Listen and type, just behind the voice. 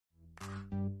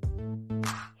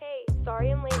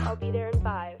Sorry I'm late. I'll be there in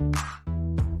 5.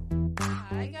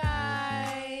 Hi,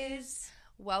 guys.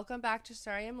 Welcome back to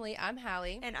Sorry I'm Late. I'm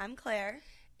Hallie. And I'm Claire.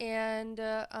 And,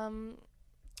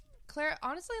 Claire,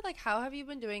 honestly, like, how have you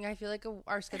been doing? I feel like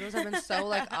our schedules have been so,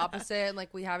 like, opposite. And,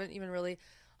 like, we haven't even really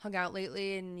hung out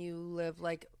lately. And you live,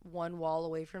 like, one wall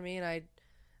away from me. And I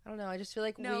don't know. I just feel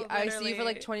like I see you for,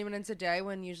 like, 20 minutes a day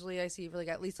when usually I see you for, like,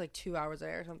 at least, like, 2 hours a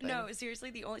day or something. No,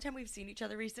 seriously, the only time we've seen each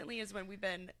other recently is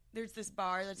when there's this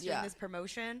bar that's doing this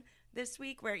promotion this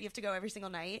week where you have to go every single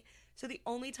night. So the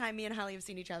only time me and Hallie have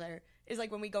seen each other is,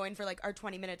 like, when we go in for, like, our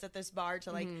 20 minutes at this bar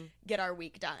to, like, get our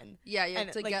week done. Yeah, you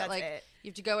have to get, like, you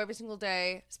have to go every single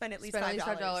day. Spend at least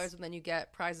 $5. And then you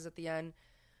get prizes at the end.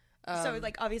 So,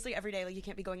 like, obviously every day, like, you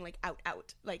can't be going, like,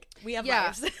 out. Like, we have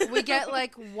lives. We get,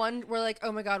 like, we're like,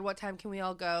 oh my God, what time can we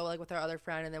all go, like, with our other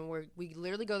friend? And then we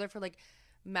literally go there for, like,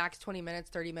 max 20 minutes,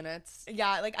 30 minutes.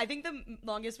 Yeah, like, I think the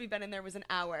longest we've been in there was an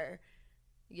hour.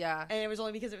 Yeah. And it was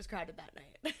only because it was crowded that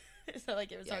night. So,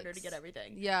 like, it was harder to get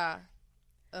everything. Yeah.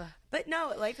 Ugh. But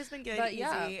no, life has been good, easy.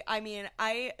 Yeah. I mean,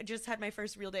 I just had my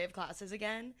first real day of classes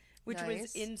again, which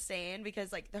was insane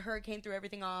because, like, the hurricane threw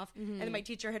everything off. And then my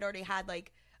teacher had already had,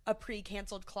 like, a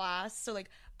pre-canceled class. So, like,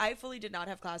 I fully did not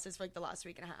have classes for, like, the last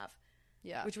week and a half.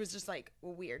 Yeah. Which was just, like,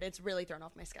 weird. It's really thrown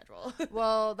off my schedule.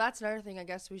 Well, that's another thing I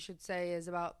guess we should say is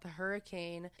about the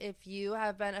hurricane. If you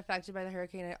have been affected by the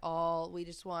hurricane at all, we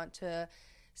just want to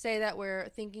say that we're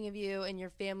thinking of you and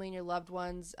your family and your loved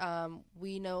ones.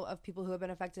 We know of people who have been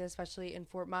affected, especially in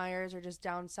Fort Myers or just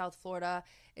down South Florida.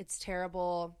 It's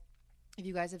terrible. If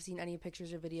you guys have seen any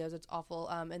pictures or videos, it's awful.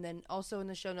 And then also in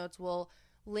the show notes, we'll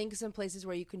link some places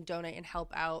where you can donate and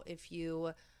help out if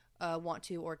you want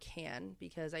to or can,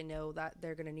 because I know that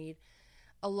they're going to need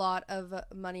a lot of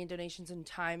money and donations and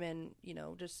time and, you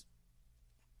know, just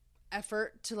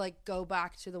effort to, like, go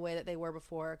back to the way that they were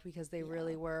before, because they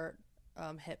really were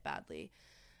hit badly.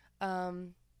 But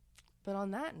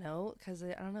on that note, because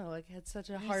I don't know, like, it's such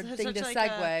a hard thing to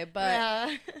segue,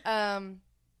 but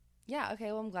yeah, okay,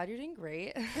 well, I'm glad you're doing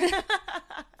great.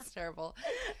 It's terrible.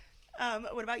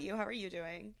 What about you? How are you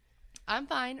doing? I'm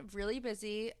fine. Really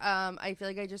busy. I feel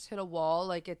like I just hit a wall.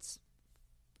 Like, it's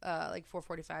like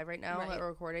 4:45 right now that we're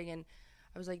recording, and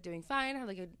I was, like, doing fine. I had,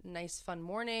 like, a nice fun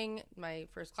morning. My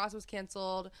first class was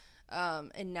canceled,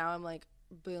 and now I'm, like,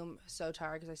 boom, so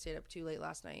tired because I stayed up too late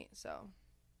last night. So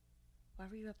why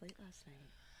were you up late last night?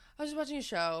 I was just watching a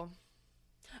show.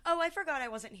 Oh, I forgot I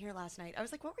wasn't here last night. I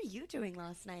was like, what were you doing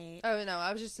last night? Oh, no,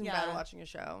 I was just in bed watching a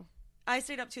show. I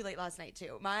stayed up too late last night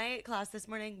too. My class this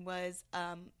morning was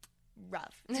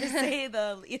rough, to say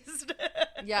the least.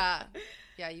 Yeah,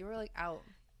 you were, like, out.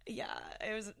 Yeah,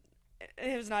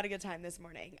 it was not a good time this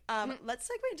morning. Let's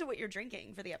segue into what you're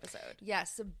drinking for the episode.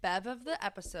 Yes, Bev of the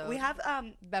episode. We have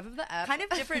Bev of the ep. Kind of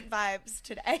different vibes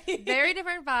today. Very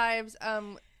different vibes.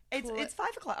 It's 5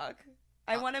 o'clock.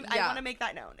 I want to make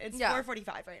that known. It's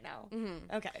 4:45 right now.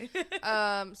 Mm-hmm. Okay.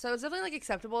 So it's definitely, like,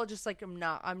 acceptable. Just, like, I'm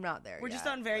not there. We're just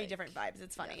on very different vibes.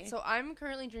 It's funny. Yeah. So I'm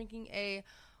currently drinking a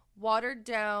watered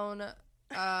down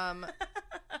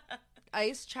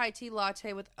iced chai tea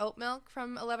latte with oat milk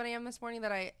from 11 a.m. this morning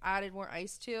that I added more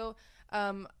ice to.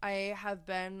 I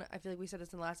feel like we said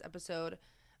this in the last episode,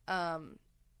 Claire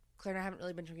and I haven't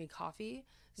really been drinking coffee.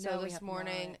 So this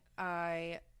morning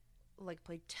I, like,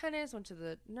 played tennis, went to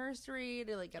the nursery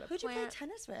to, like, get a Who'd plant. you play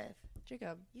tennis with?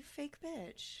 Jacob. You fake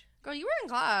bitch. Girl, you were in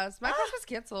class. My class was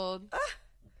canceled.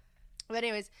 But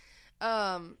anyways,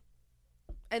 and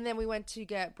then we went to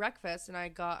get breakfast, and I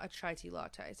got a chai tea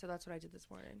latte. So that's what I did this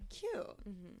morning. Cute.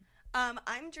 Mm-hmm.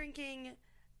 I'm drinking,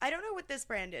 I don't know what this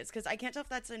brand is, because I can't tell if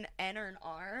that's an N or an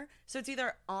R. So it's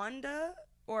either Onda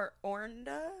or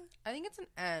Ornda. I think it's an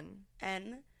N.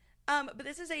 N. But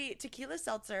this is a tequila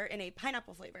seltzer in a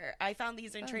pineapple flavor. I found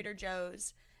these in Trader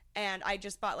Joe's, and I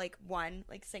just bought, like, one,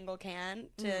 like, single can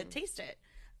to taste it.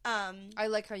 I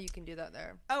like how you can do that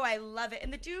there. Oh, I love it.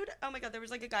 And the dude, oh my God, there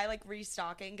was, like, a guy, like,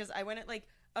 restocking, because I went at, like,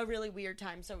 a really weird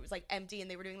time, so it was, like, empty, and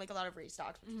they were doing, like, a lot of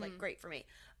restocks, which was, like, great for me.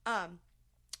 And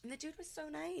the dude was so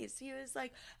nice. He was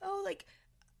like, oh, like,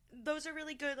 those are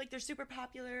really good. Like, they're super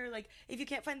popular. Like, if you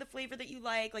can't find the flavor that you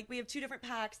like, we have 2 different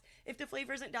packs. If the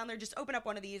flavor isn't down there, just open up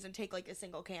one of these and take, like, a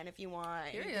single can if you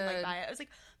want. Period. And you can, like, buy it. I was like,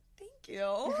 thank you.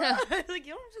 Like,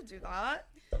 you don't have to do that.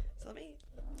 So let me.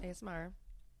 ASMR.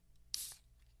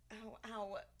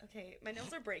 Ow. Okay, my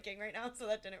nails are breaking right now, so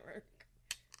that didn't work.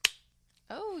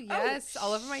 Oh, yes.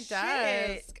 All over my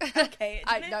desk. Okay.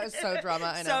 That was so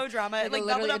drama. I know. So drama. Like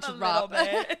doubled up a little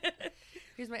bit.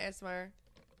 Here's my ASMR.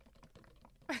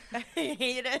 I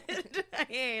hate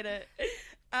it.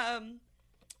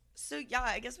 So, yeah,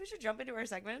 I guess we should jump into our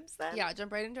segments then. Yeah,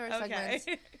 jump right into our segments.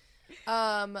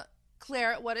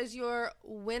 Claire, what is your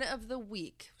win of the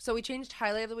week? So we changed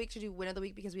highlight of the week to do win of the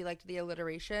week because we liked the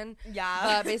alliteration. Yeah.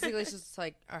 But basically, it's just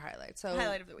like our highlight. So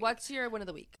Highlight of the week. what's your win of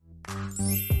the week?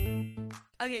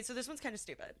 Okay, so this one's kind of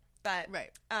stupid, but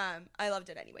Right. I loved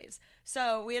it anyways.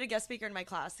 So we had a guest speaker in my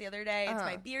class the other day. It's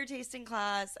my Uh-huh. beer tasting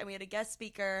class, and we had a guest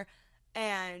speaker,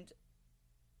 and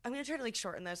I'm gonna try to like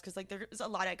shorten this because like there's a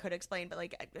lot I could explain, but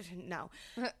like no.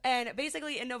 And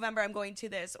basically in November I'm going to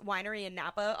this winery in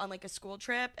Napa on like a school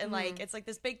trip, and like it's like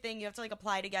this big thing. You have to like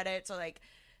apply to get it, so like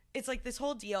it's like this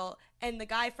whole deal. And the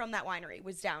guy from that winery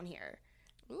was down here.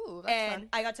 Ooh, that's And fun.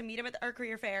 I got to meet him at our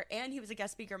career fair, and he was a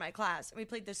guest speaker in my class. And we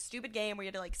played this stupid game where you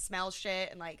had to like smell shit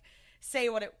and like say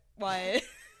what it was.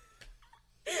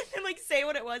 And like say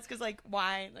what it was because like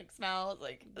wine like smells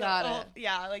like Got the whole- it.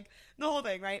 yeah, like the whole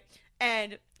thing, right?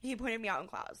 And he pointed me out in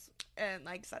class and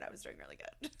like said I was doing really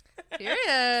good. Period.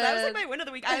 That was like my win of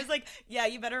the week. I was like, yeah,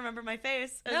 you better remember my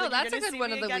face. I was No, like, that's you're a gonna good see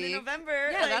win me of the again week. in November.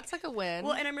 Yeah, Like, that's like a win.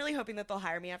 well, and I'm really hoping that they'll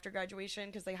hire me after graduation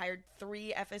because they hired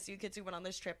 3 FSU kids who went on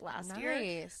this trip last year.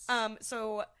 Nice.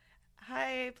 So,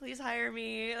 hi, please hire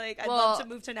me. Like, I'd Well- love to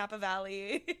move to Napa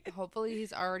Valley. Hopefully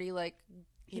he's already like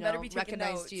He you better know, be taking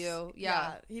recognized notes. you.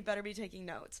 Yeah. He better be taking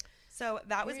notes. So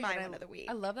that was my Period. win of the week.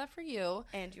 I love that for you.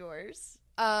 And yours?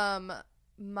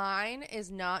 Mine is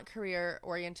not career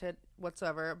oriented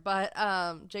whatsoever, but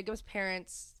Jacob's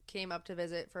parents came up to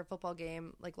visit for a football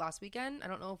game like last weekend. I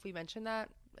don't know if we mentioned that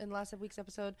in last week's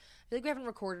episode. I feel like we haven't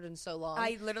recorded in so long.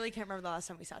 I literally can't remember the last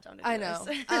time we sat down to do I know.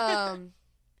 this.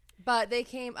 But they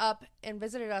came up and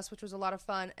visited us, which was a lot of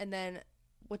fun. And then,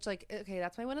 which like, okay,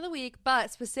 that's my win of the week.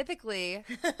 But specifically,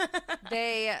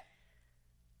 they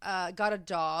got a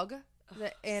dog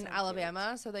in so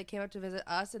Alabama. So they came up to visit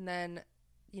us and then,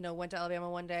 you know, went to Alabama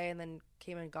one day and then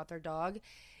came and got their dog.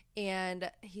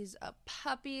 And he's a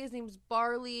puppy. His name's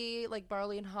Barley, like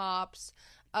Barley and Hops.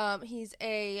 He's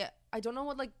I don't know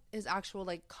what like his actual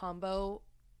like combo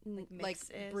like mix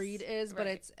is. breed is, but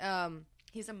Right. it's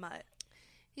He's a mutt.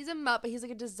 he's a mutt, but he's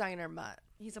like a designer mutt.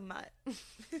 He's a mutt.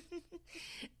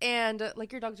 And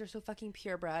like your dogs are so fucking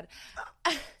purebred.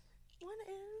 One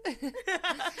is.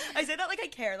 I say that like I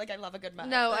care. Like I love a good mutt.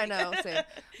 No, I Like- know, same.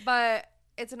 But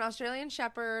it's an Australian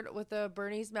Shepherd with a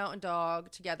Bernese Mountain Dog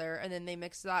together, and then they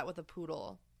mix that with a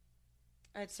poodle.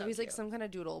 It's So so he's like cute. some kind of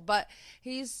doodle, but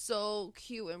he's so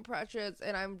cute and precious.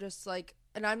 And I'm just like,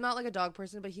 and I'm not like a dog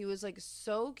person, but he was like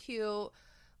so cute,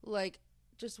 like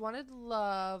just wanted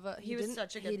love. He was didn't-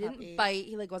 such a good He didn't puppy. bite.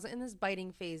 He like wasn't in this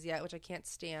biting phase yet, which I can't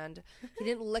stand. He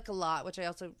didn't lick a lot, which I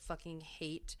also fucking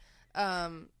hate.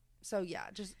 So yeah,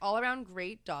 just all around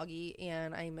great doggy,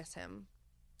 and I miss him.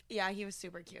 Yeah, he was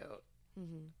super cute.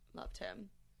 Mm-hmm. Loved him.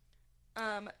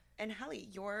 And Hallie,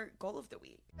 your goal of the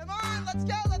week. Come on, let's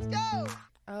go, let's go.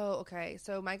 Oh, okay.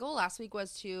 So my goal last week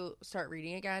was to start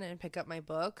reading again and pick up my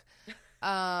book.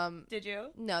 Did you?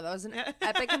 No, that was an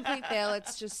epic complete fail.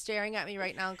 It's just staring at me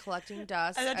right now and collecting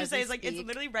dust. I was about to as say, we it's like, it's speak.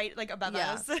 literally right, like, above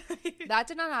Yeah. us. That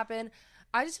did not happen.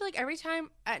 I just feel like every time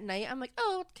at night, I'm like,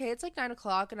 oh, okay, it's like 9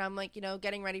 o'clock, and I'm like, you know,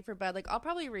 getting ready for bed. Like, I'll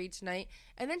probably read tonight.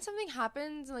 And then something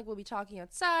happens, and like, we'll be talking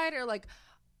outside, or like,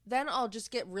 then I'll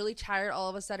just get really tired all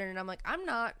of a sudden, and I'm like, I'm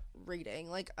not reading.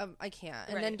 Like, I can't.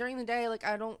 And then Right. during the day, like,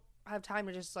 I don't have time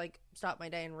to just like stop my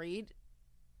day and read.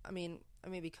 I mean, I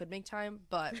maybe could make time,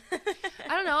 but I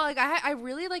don't know. Like, I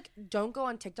really like don't go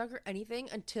on TikTok or anything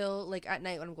until like at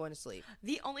night when I'm going to sleep.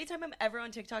 The only time I'm ever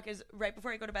on TikTok is right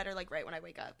before I go to bed or like right when I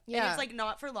wake up. And Yeah. it's like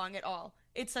not for long at all.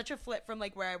 It's such a flip from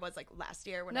like where I was like last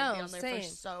year when I'd be No, on there same. for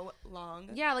so long.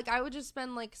 Yeah, like I would just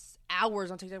spend like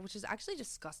hours on TikTok, which is actually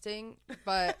disgusting,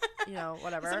 but you know,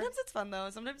 whatever. Sometimes it's fun though.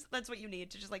 Sometimes that's what you need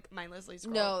to just like mindlessly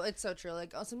scroll. No, it's so true.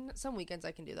 Like some weekends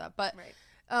I can do that, but Right.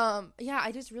 yeah,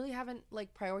 I just really haven't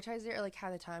like prioritized it or like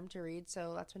had the time to read,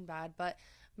 so that's been bad. But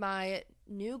my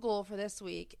new goal for this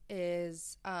week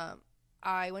is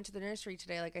I went to the nursery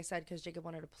today, like I said, because Jacob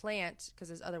wanted a plant because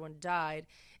his other one died,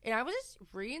 and I was just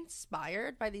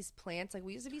re-inspired by these plants. Like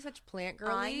we used to be such plant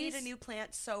girlies. I need a new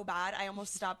plant so bad. I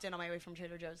almost stopped in on my way from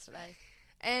Trader Joe's today.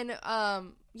 And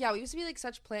yeah, we used to be like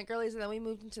such plant girlies, and then we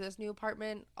moved into this new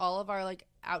apartment. All of our like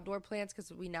outdoor plants,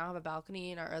 because we now have a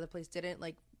balcony and our other place didn't,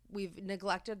 like we've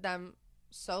neglected them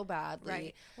so badly.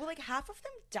 Right. Well, like half of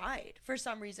them died for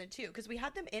some reason too, because we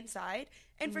had them inside,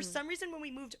 and for some reason when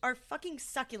we moved, our fucking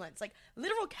succulents, like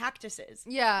literal cactuses,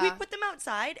 Yeah. we put them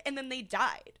outside and then they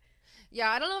died. Yeah,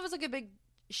 I don't know if it's like a big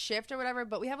shift or whatever,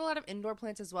 but we have a lot of indoor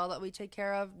plants as well that we take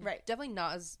care of. Right. Definitely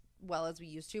not as well as we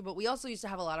used to, but we also used to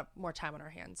have a lot of more time on our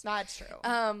hands. That's true.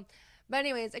 But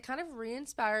anyways, it kind of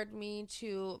re-inspired me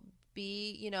to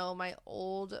be, you know, my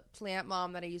old plant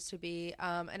mom that I used to be.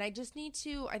 And I just need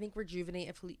to, I think,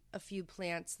 rejuvenate a few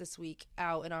plants this week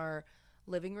out in our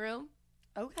living room.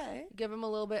 Okay. Give them a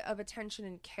little bit of attention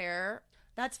and care.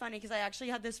 That's funny because I actually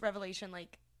had this revelation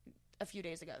like a few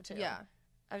days ago too. Yeah.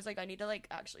 I was like, I need to like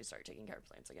actually start taking care of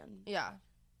plants again. Yeah.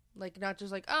 Like, not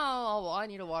just like, oh, well, I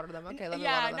need to water them. Okay, let me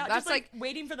yeah, water them. not That's just like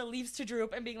waiting for the leaves to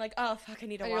droop and being like, oh fuck, I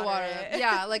need to water it.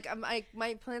 Yeah, like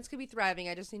my plants could be thriving.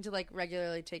 I just need to like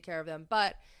regularly take care of them.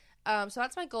 But so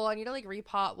that's my goal. I need to like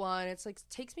repot one. It's like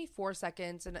takes me 4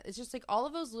 seconds, and it's just like all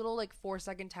of those little like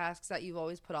 4-second tasks that you've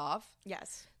always put off.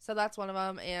 Yes. So that's one of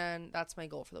them, and that's my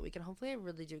goal for the week. And hopefully, I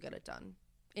really do get it done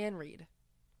and read.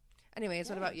 Anyways,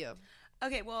 what about you?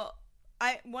 Okay, well,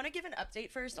 I want to give an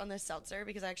update first on this seltzer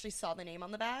because I actually saw the name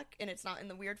on the back and it's not in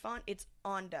the weird font. It's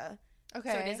Onda.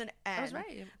 Okay, So it is an N. I was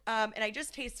right. And I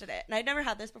just tasted it, and I'd never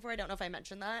had this before. I don't know if I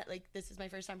mentioned that. Like, this is my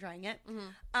first time trying it. Mm-hmm.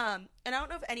 And I don't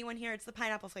know if anyone here. It's the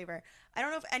pineapple flavor. I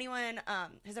don't know if anyone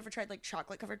has ever tried like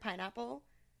chocolate covered pineapple,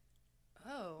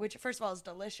 Oh, which first of all is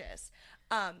delicious.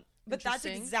 But that's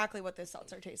Interesting. exactly what this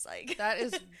seltzer tastes like. that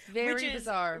is very which is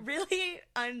bizarre. really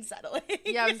unsettling.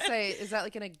 Yeah, I would say, is that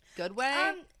like in a good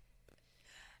way?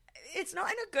 It's not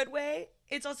in a good way.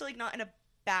 It's also like not in a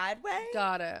bad way.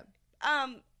 Got it.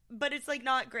 But it's like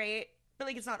not great, but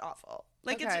like it's not awful.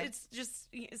 Like Okay. it's just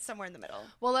it's somewhere in the middle.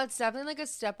 Well, that's definitely like a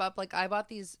step up. Like, I bought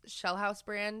these Shell House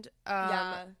brand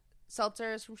Yeah.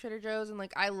 seltzers from Trader Joe's, and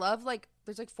like I love like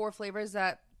there's like 4 flavors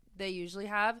that they usually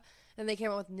have, and they came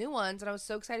out with new ones, and I was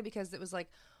so excited because it was like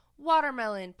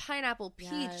watermelon, pineapple, peach,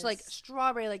 Yes. like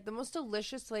strawberry, like the most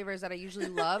delicious flavors that I usually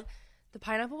love. The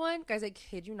pineapple one, guys, I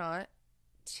kid you not,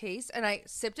 taste, and I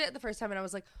sipped it the first time, and I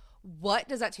was like, what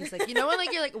does that taste like? You know, when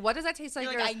like you're like, what does that taste like?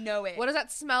 You're Or, like, I know it. what does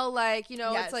that smell like? You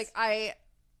know, Yes. it's like I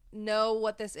know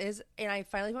what this is, and I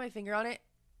finally put my finger on it.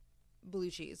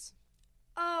 Blue cheese.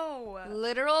 Oh.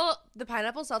 Literal, the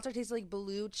pineapple seltzer tasted like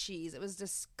blue cheese. It was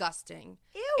disgusting.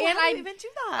 Ew, And how do I- you even do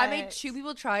that? I made 2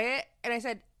 people try it, and I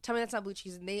said, tell me that's not blue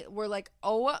cheese. And they were like,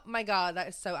 oh my God, that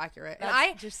is so accurate. That's and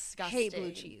I disgusting. hate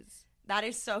blue cheese. That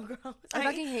is so gross. I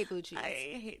fucking hate blue cheese. I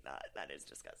hate that. That is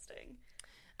disgusting.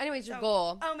 Anyways, your So-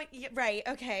 goal. Oh my, yeah, right.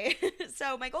 Okay.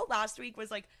 So my goal last week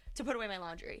was like to put away my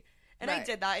laundry. And I Right.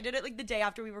 did that. I did it like the day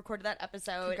after we recorded that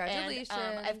episode. Congratulations.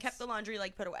 And, I've kept the laundry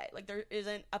like put away. Like there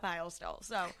isn't a pile still.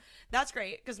 So that's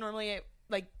great because normally it,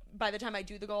 like by the time I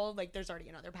do the goal, like there's already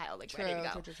another pile like ready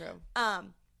to go. True.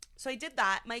 So I did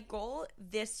that. My goal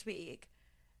this week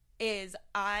is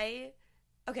I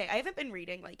haven't been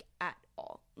reading like at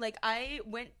all. Like I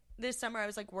went this summer, I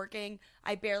was like working.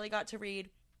 I barely got to read.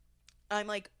 I'm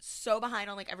like so behind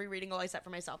on like every reading goal I set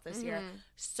for myself this year.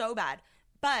 So bad.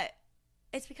 But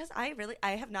it's because I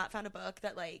have not found a book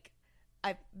that like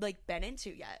I've like been into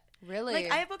yet. Really? Like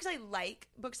I have books I like,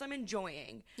 books I'm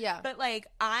enjoying. Yeah. But like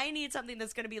I need something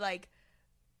that's gonna be like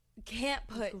can't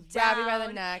put Grab down. you by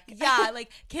the neck. Yeah,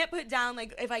 like can't put down.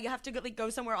 Like if I have to go, like go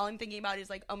somewhere, all I'm thinking about is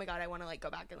like, oh my God, I want to like go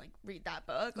back and like read that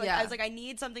book. Like Yeah. I was like, I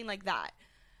need something like that.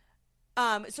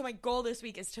 So my goal this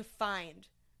week is to find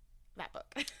that book.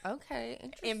 Okay,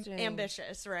 interesting.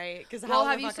 Ambitious, right? Because Well,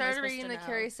 have you started reading the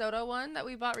Carrie Soto one that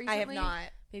we bought recently? I have not.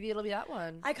 Maybe it'll be that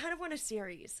one. I kind of want a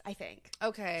series. I think.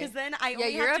 Okay. Because then I Yeah,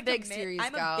 only you're have a to big commit. series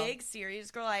I'm gal. a big series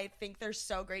girl. I think they're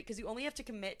so great because you only have to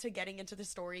commit to getting into the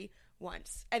story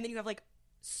once, and then you have like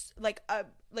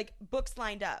books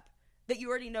lined up that you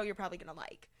already know you're probably gonna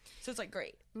like. So it's like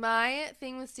great. My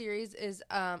thing with series is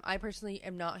I personally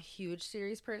am not a huge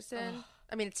series person. Ugh.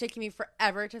 I mean, it's taking me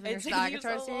forever to finish the taking you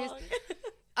Agatar so series. long.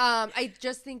 I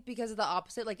just think because of the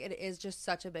opposite, like it is just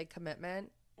such a big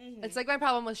commitment. Mhm. It's like my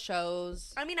problem with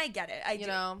shows. I mean, I get it. I You do.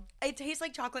 know, It tastes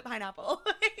like chocolate pineapple.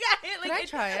 Yeah, Can I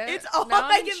try it? It's all Now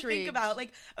I'm I can intrigued. think about.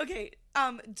 Like, okay,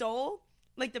 Dole,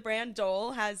 like the brand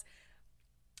Dole has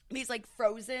these like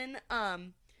frozen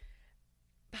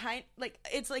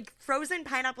it's like frozen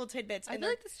pineapple tidbits, I and feel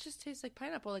like this just tastes like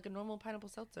pineapple, like a normal pineapple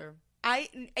seltzer.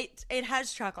 it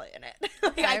has chocolate in it.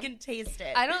 Like, I Okay. can taste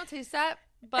it. I don't taste that,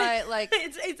 but like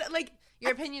it's like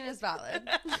your opinion is valid.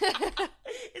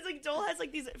 it's like Dole has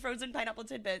like these frozen pineapple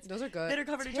tidbits. Those are good. That are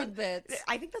covered in chocolate. Tidbits.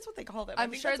 I think that's what they call them. I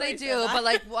I'm think sure that's why they I said do, that. but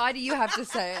like, why do you have to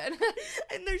say it?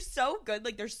 And they're so good.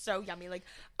 Like they're so yummy. Like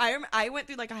I went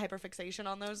through like a hyperfixation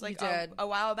on those like did. a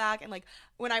while back, and like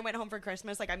when I went home for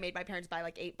Christmas, like I made my parents buy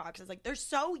like 8 boxes. Like they're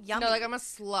so yummy. No, like I'm a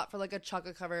slut for like a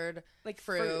chocolate covered like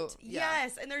fruit. Yeah.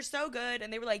 Yes, and they're so good.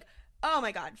 And they were like, oh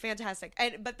my God, fantastic.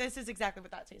 But this is exactly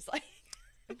what that tastes like.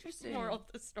 Interesting. Moral of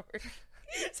the story.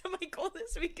 So my goal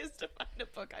this week is to find a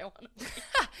book I want to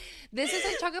read. This is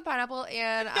like chocolate pineapple,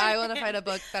 and I want to find a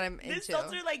book that I'm This into.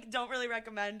 seltzer like don't really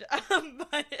recommend,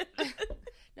 but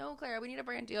No, Claire, we need a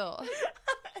brand deal.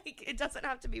 like, it doesn't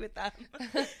have to be with them.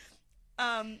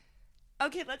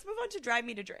 Okay, let's move on to Drive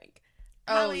Me to Drink.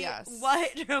 Oh, Holly, yes.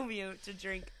 What drove you to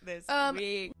drink this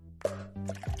week?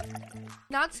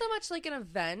 Not so much like an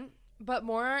event, but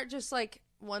more just like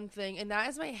one thing, and that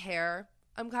is my hair.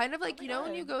 I'm kind of like, Oh my you know,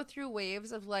 when God. you go through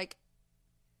waves of like,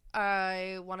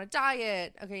 I want to dye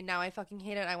it. Okay, now I fucking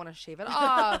hate it. I want to shave it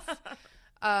off.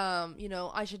 You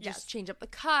know, I should just Yes. change up the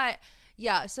cut.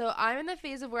 Yeah, so I'm in the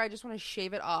phase of where I just want to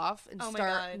shave it off and Oh my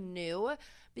start God. new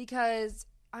because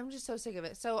I'm just so sick of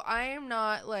it. So I am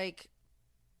not like,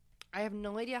 I have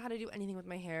no idea how to do anything with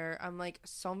my hair. I'm like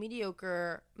so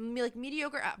mediocre, like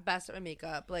mediocre at best at my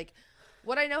makeup. Like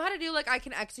what I know how to do, like I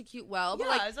can execute well, but Yeah,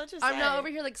 I like was about to I'm not say. over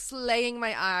here like slaying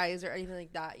my eyes or anything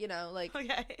like that, you know, like,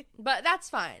 Okay. but that's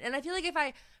fine. And I feel like if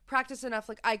I practice enough,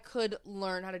 like I could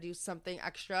learn how to do something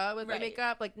extra with my Right.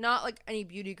 makeup, like not like any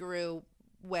beauty guru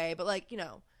way, but like, you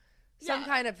know, some Yeah.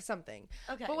 kind of something.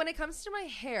 Okay. But when it comes to my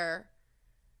hair,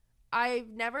 I've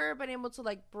never been able to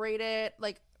like braid it.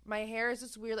 Like my hair is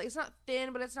just weird. Like it's not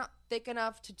thin, but it's not thick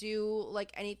enough to do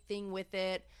like anything with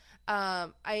it.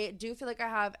 I do feel like I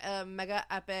have a mega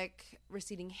epic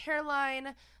receding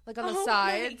hairline, like on the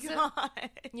sides, Oh my God.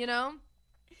 you know?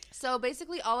 So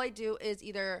basically all I do is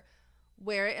either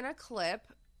wear it in a clip,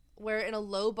 wear it in a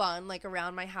low bun, like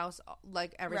around my house,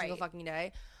 like every single Right. fucking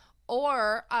day,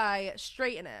 or I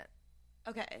straighten it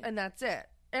Okay. and that's it.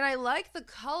 And I like the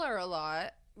color a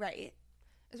lot, Right.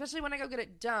 especially when I go get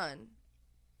it done,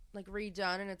 like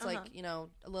redone, and it's Uh-huh. like, you know,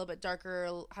 a little bit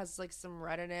darker, has like some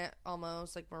red in it,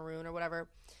 almost like maroon or whatever.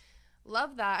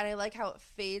 Love that. And I like how it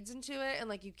fades into it, and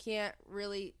like you can't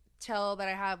really tell that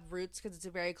I have roots because it's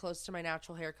very close to my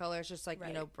natural hair color. It's just like,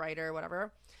 you know, Right. brighter or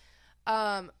whatever.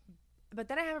 But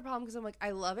then I have a problem because I'm like,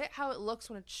 I love it how it looks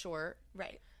when it's short.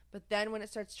 Right. But then when it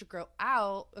starts to grow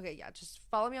out, okay, yeah, just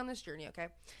follow me on this journey, okay?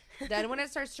 Then when it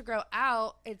starts to grow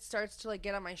out, it starts to like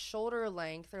get on my shoulder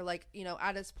length, or like, you know,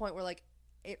 at this point where like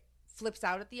it flips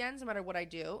out at the ends no matter what I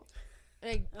do.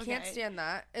 And I can't Okay. stand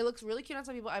that. It looks really cute on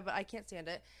some people, but I can't stand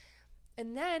it.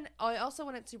 And then I also,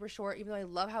 when it's super short, even though I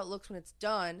love how it looks when it's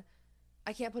done,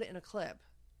 I can't put it in a clip.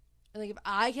 And like if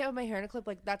I can't put my hair in a clip,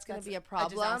 like that's gonna be a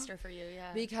problem. disaster for you,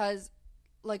 yeah. Because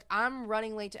like I'm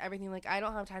running late to everything. Like I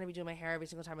don't have time to be doing my hair every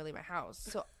single time I leave my house.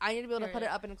 So I need to be able to put it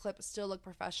Period. up in a clip, still look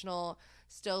professional,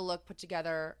 still look put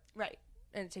together, Right.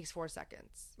 and it takes 4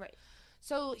 seconds. Right.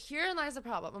 So herein lies the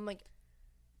problem. I'm like,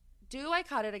 do I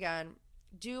cut it again?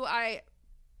 Do I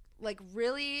like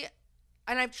really?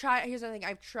 And I've tried. Here's the thing.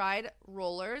 I've tried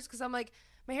rollers because I'm like,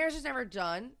 my hair's just never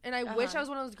done, and I wish I was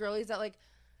one of those girlies that like,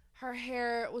 her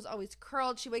hair was always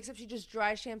curled. She wakes up, she just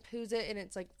dry shampoos it, and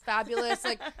it's like fabulous.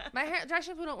 Like my hair, dry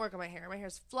shampoo don't work on my hair. My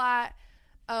hair's flat,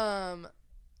 and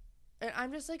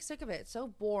I'm just like sick of it. It's so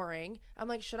boring. I'm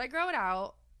like, should I grow it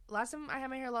out? Last time I had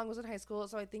my hair long was in high school,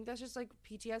 so I think that's just like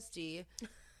PTSD.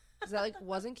 Because that like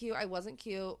wasn't cute. I wasn't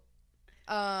cute.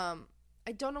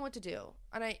 I don't know what to do,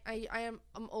 and I'm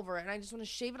over it, and I just want to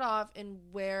shave it off and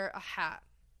wear a hat.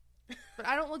 But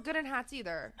I don't look good in hats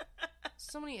either.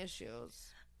 So many issues.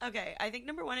 Okay, I think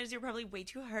number one is you're probably way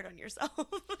too hard on yourself.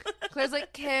 Claire's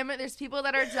like, Kim, there's people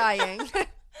that are dying.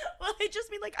 Well, I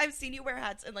just mean like I've seen you wear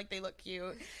hats and like they look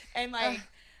cute, and like,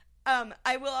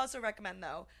 I will also recommend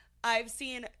though. I've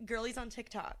seen girlies on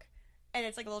TikTok, and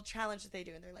it's like a little challenge that they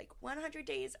do, and they're like 100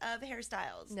 days of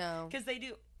hairstyles. No. because they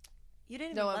do. You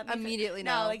didn't No, even let me immediately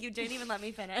No, no. like you didn't even let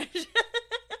me finish.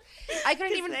 I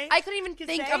couldn't even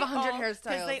think of 100 hairstyles.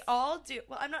 Because they all do.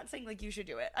 Well, I'm not saying like you should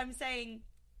do it. I'm saying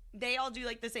they all do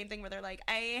like the same thing where they're like,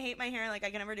 I hate my hair, like I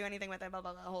can never do anything with it, blah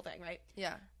blah blah, the whole thing, right?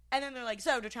 Yeah. And then they're like,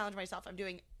 so to challenge myself, I'm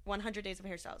doing 100 days of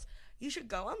hairstyles. You should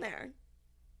go on there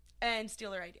and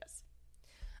steal their ideas.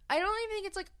 I don't even think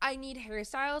it's like I need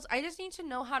hairstyles. I just need to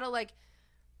know how to like.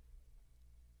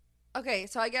 Okay,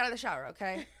 so I get out of the shower,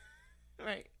 okay?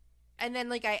 Right. And then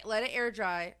like I let it air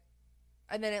dry,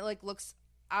 and then it like looks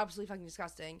absolutely fucking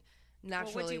disgusting.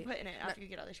 Naturally. Well, what do you put in it after you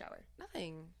get out of the shower?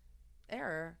 Nothing.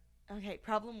 Air. Okay,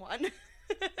 problem one.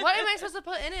 What am I supposed to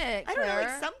put in it, I don't know, like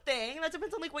Claire? something. That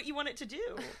depends on like what you want it to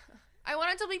do. I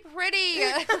want it to be pretty.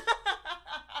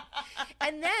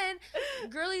 And then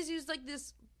girlies use like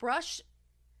this brush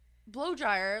blow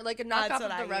dryer, like a knockoff That's of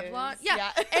what the I Revlon. use. Yeah.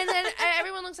 Yeah. And then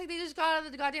everyone looks like they just got out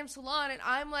of the goddamn salon, and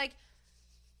I'm like,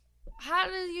 how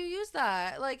do you use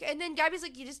that? Like, and then Gabby's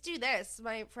like, you just do this.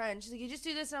 My friend, she's like, you just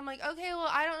do this, and I'm like, okay, well,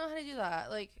 I don't know how to do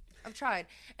that. Like, I've tried.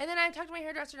 And then I talked to my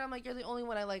hairdresser, and I'm like, you're the only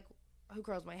one I like who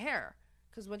curls my hair,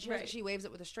 because when she does it, Right. she waves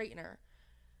it with a straightener.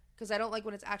 Because I don't like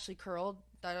when it's actually curled.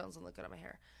 That doesn't look good on my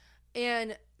hair.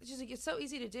 And she's like, it's so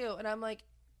easy to do. And I'm like,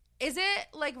 is it?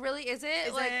 Like, really, is it?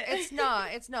 Is like, it? It's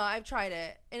not. It's not. I've tried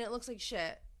it. And it looks like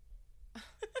shit. I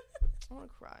want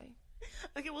to cry.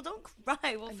 Okay, well, don't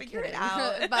cry. We'll I'm figure it kidding.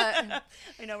 out. But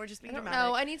I know we're just I being don't dramatic.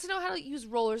 know. I need to know how to use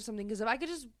rollers or something, because if I could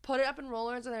just put it up in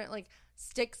rollers and then it like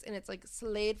sticks and it's like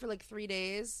slayed for like 3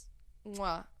 days,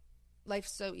 mwah,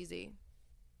 life's so easy.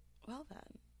 Well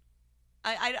then,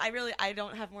 I really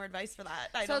don't have more advice for that.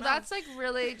 I So don't know. that's like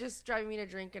really just driving me to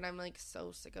drink, and I'm like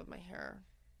so sick of my hair.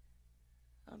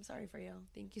 I'm sorry for you.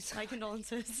 Thank you so My much.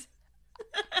 condolences.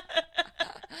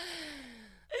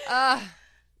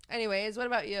 Anyways, what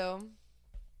about you?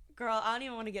 Girl, I don't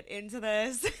even want to get into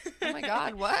this. Oh my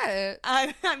God, what?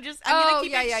 I'm gonna Oh,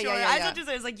 keep yeah, it yeah, short. yeah, I yeah. was just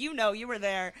say, it's like, you know, you were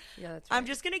there. Yeah, that's right. I'm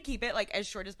just gonna keep it like as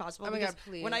short as possible. Oh my because God,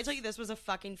 please. when I tell you this was a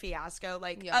fucking fiasco,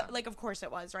 like, Yeah. like of course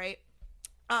it was, right?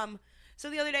 So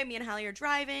the other day, me and Hallie are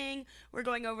driving. We're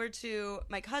going over to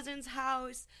my cousin's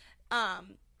house,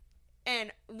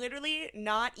 and literally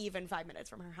not even 5 minutes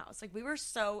from her house. Like, we were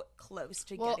so close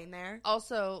to Well, getting there.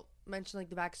 Also, mention like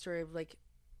the backstory of like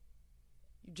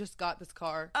you just got this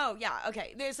car. Oh, yeah.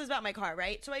 Okay. This is about my car,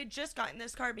 right? So I had just gotten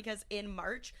this car because in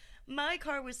March, my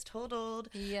car was totaled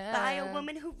by a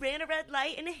woman who ran a red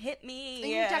light and hit me.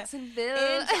 in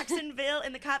Jacksonville. In Jacksonville,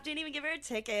 and the cop didn't even give her a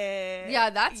ticket.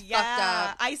 Yeah, that's fucked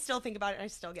up. I still think about it and I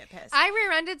still get pissed. I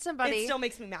rear-ended somebody. It still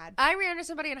makes me mad. I rear-ended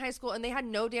somebody in high school, and they had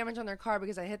no damage on their car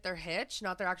because I hit their hitch,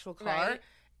 not their actual car. Right. And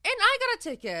I got a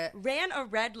ticket. Ran a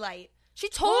red light. She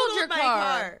totaled your my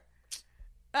car.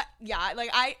 Yeah,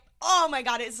 like oh my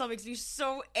God, it still makes me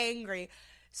so angry.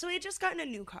 So I had just gotten a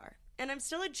new car. And I'm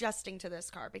still adjusting to this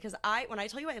car because when I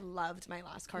tell you I loved my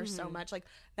last car so much, like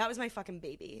that was my fucking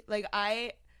baby. Like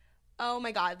oh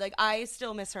my God, like I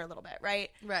still miss her a little bit, right?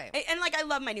 Right. And like I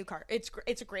love my new car.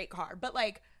 It's a great car, but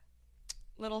like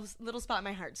little spot in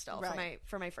my heart still Right.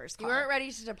 for my first You car. weren't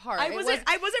ready to depart. I wasn't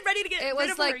ready to get It rid was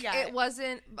of like her yet. it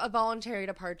wasn't a voluntary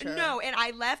departure. No, and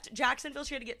I left Jacksonville.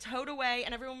 She had to get towed away,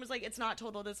 and everyone was like, it's not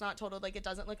totaled, like, it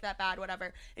doesn't look that bad,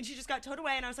 whatever. And she just got towed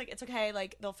away, and I was like, it's okay,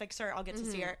 like, they'll fix her, I'll get to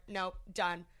see her. Nope,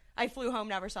 done. I flew home,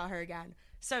 never saw her again.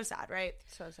 So sad, right?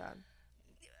 So sad.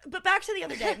 But back to the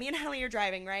other day, me and Hallie are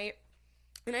driving, right?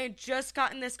 And I had just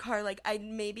gotten this car, like, I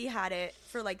maybe had it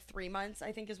for, like, 3 months,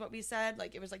 I think is what we said.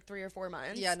 Like, it was, like, 3 or 4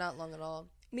 months. Yeah, not long at all.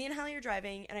 Me and Hallie are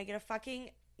driving, and I get a fucking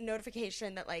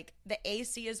notification that, like, the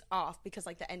AC is off because,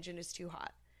 like, the engine is too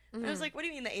hot. And I was like, what do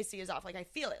you mean the AC is off? Like, I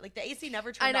feel it. Like, the AC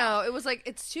never turned I know. off. It was like,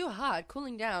 it's too hot,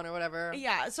 cooling down or whatever.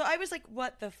 Yeah, so I was like,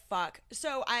 what the fuck?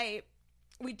 So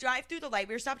we drive through the light.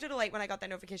 We were stopped at a light when I got that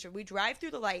notification. We drive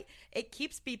through the light. It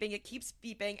keeps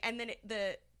beeping, and then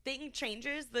the thing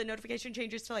changes. The notification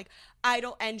changes to, like,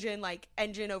 idle engine, like,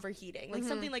 engine overheating. Like,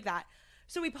 something like that.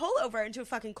 So we pull over into a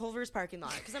fucking Culver's parking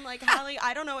lot because I'm like, Hallie,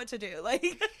 I don't know what to do.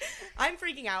 Like, I'm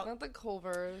freaking out. Not the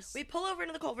Culvers. We pull over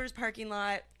into the Culver's parking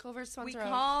lot. Culver's We sponsor us.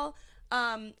 call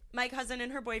my cousin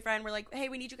and her boyfriend. We're like, hey,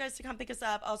 we need you guys to come pick us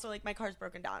up. Also, like, my car's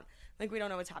broken down. Like, we don't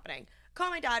know what's happening. Call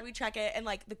my dad. We check it, and,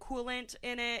 like, the coolant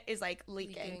in it is, like,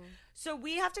 leaking. So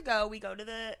we have to go. We go to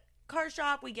the car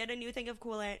shop. We get a new thing of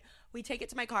coolant. We take it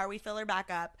to my car. We fill her back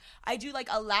up. I do, like,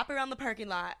 a lap around the parking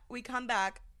lot. We come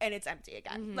back, and it's empty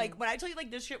again. Like, when I tell you, like,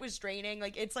 this shit was draining,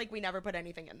 like, it's like we never put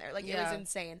anything in there. Like, it was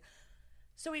insane.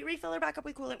 So we refill her back up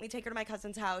with coolant. We take her to my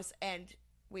cousin's house, and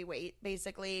we wait,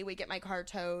 basically. We get my car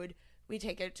towed. We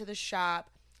take it to the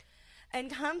shop. And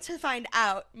come to find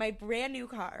out, my brand new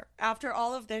car, after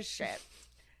all of this shit,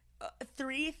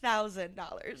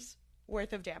 $3,000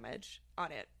 worth of damage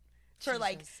on it. For,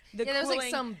 like, the Yeah, there was, cooling. like,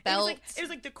 some It was belt.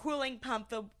 like the cooling pump,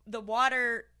 the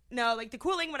water, no, like the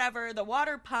cooling whatever, the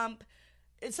water pump,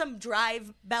 some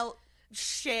drive belt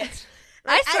shit.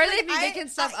 I swear they be making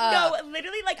stuff up. No,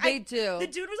 literally, like, They do. The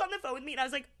dude was on the phone with me, and I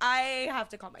was like, I have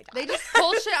to call my dad. They just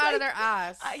pull shit out of their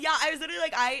ass. Yeah, I was literally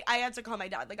like, I had to call my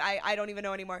dad. Like, I don't even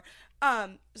know anymore.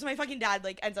 So my fucking dad,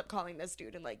 like, ends up calling this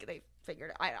dude, and, like, they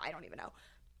figured, I don't even know.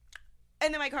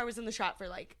 And then my car was in the shop for,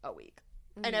 like, a week.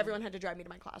 And everyone had to drive me to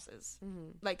my classes.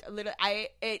 Like, literally,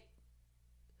 it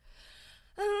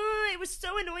was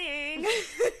so annoying.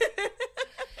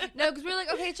 No, because we're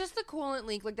like, okay, it's just the coolant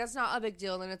leak. Like, that's not a big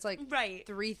deal. And it's like Right.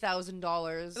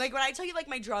 $3,000. Like, when I tell you, like,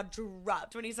 my jaw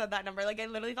dropped when he said that number. Like, I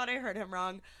literally thought I heard him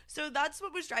wrong. So that's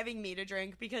what was driving me to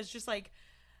drink, because just, like,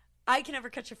 I can never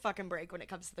catch a fucking break when it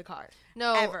comes to the car.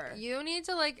 no, ever. you need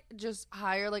to, like, just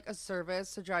hire, like, a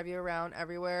service to drive you around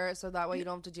everywhere, so that way you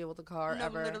don't have to deal with the car No,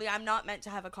 ever. literally, I'm not meant to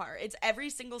have a car. It's every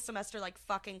single semester, like,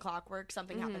 fucking clockwork,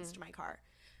 something happens to my car.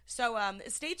 So,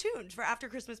 stay tuned for after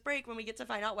Christmas break when we get to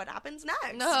find out what happens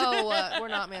next. No, we're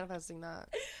not manifesting that.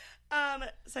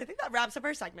 So I think that wraps up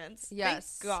our segments.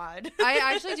 Yes. Thank God. I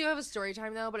actually do have a story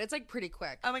time, though, but it's, like, pretty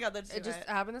quick. Oh my God, let's do It just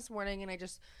happened this morning, and I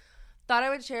just thought I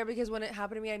would share because when it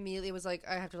happened to me, I immediately was like,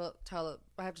 I have to talk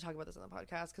about this on the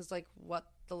podcast because, like, what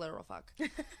the literal fuck.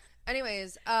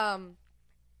 Anyways,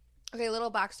 okay, a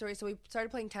little backstory. So we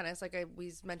started playing tennis, like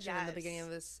we mentioned in the beginning of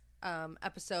this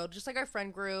episode, just like our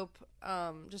friend group,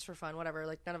 just for fun, whatever.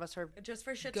 Like none of us are just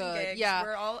for shits good. and gigs. Yeah,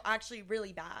 We're all actually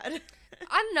really bad.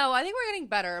 I don't know. I think we're getting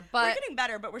better, but we're getting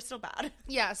better, but we're still bad.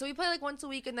 Yeah, so we play like once a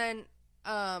week, and then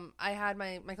I had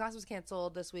my class was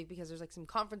canceled this week because there's like some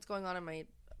conference going on, and my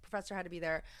professor had to be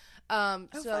there. Oh,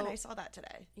 so fun. I saw that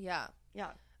today. Yeah, yeah.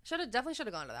 Definitely should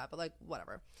have gone to that, but like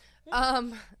whatever.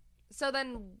 So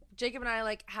then Jacob and I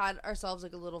like had ourselves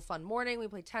like a little fun morning. We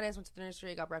played tennis, went to the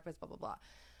nursery, got breakfast, blah blah blah.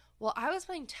 Well, I was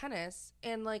playing tennis,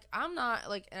 and like I'm not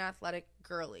like an athletic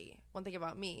girly. One thing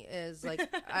about me is like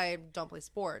I don't play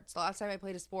sports. The last time I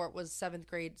played a sport was 7th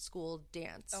grade school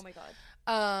dance. Oh my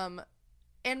god.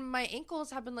 And my ankles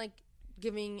have been like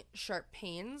giving sharp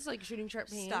pains, like shooting sharp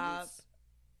pains. Stop.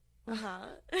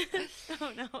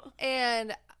 Oh no.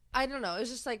 And I don't know. It's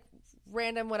just like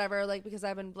random, whatever. Like because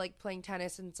I've been like playing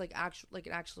tennis, and it's like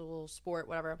an actual sport,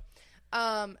 whatever.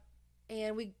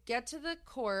 And we get to the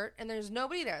court, and there's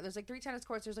nobody there. There's like 3 tennis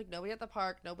courts. There's like nobody at the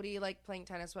park, nobody like playing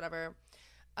tennis, whatever.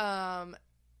 And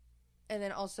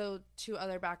then also 2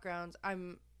 other backgrounds.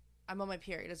 I'm on my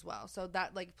period as well, so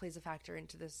that like plays a factor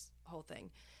into this whole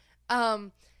thing.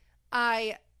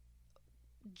 I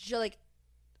like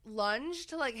lunge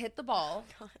to like hit the ball,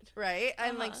 right,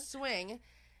 and like swing,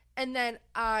 and then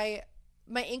my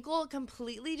ankle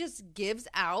completely just gives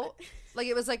out. Like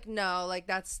it was like, no, like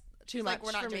that's too much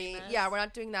we're not for doing me. this. Yeah, we're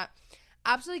not doing that.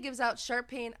 Absolutely gives out, sharp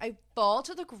pain. I fall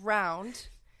to the ground,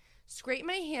 scrape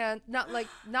my hand, not like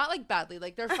badly,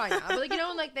 like they're fine now, but like, you know,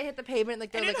 when like they hit the pavement,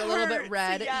 like they're like a little bit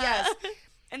red. Yeah. Yes.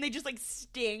 And they just like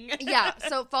sting. Yeah.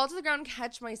 So fall to the ground,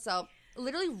 catch myself,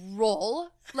 literally roll,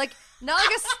 like not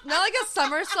like a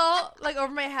somersault like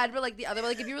over my head, but like the other way.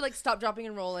 Like if you were like stop, dropping,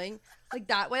 and rolling like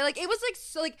that way, like it was like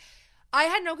so like I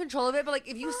had no control of it, but like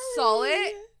if you saw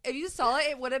it,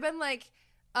 it would have been like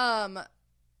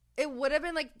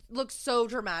looked so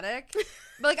dramatic.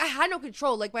 But like I had no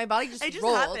control. Like my body just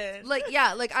rolled. Happened. Like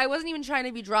yeah, like I wasn't even trying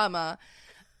to be drama.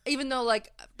 Even though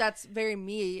like that's very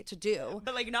me to do.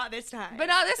 But like not this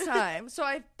time. So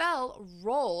I fell,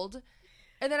 rolled,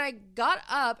 and then I got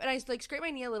up and I like scraped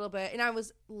my knee a little bit, and I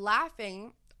was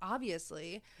laughing,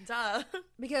 obviously. Duh.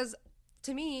 Because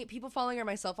to me, people falling or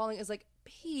myself falling is like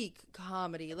peak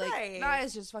comedy. Like that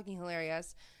is just fucking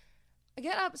hilarious. I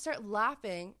get up, start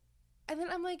laughing, and then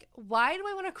I'm like, why do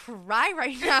I want to cry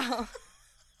right now?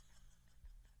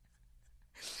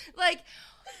 Like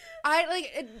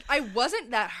I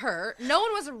wasn't that hurt. No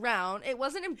one was around. It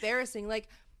wasn't embarrassing. Like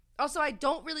also I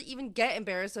don't really even get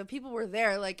embarrassed. So if people were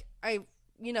there, like like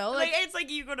it's like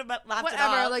you go to laugh whatever, it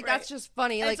off, like right? That's just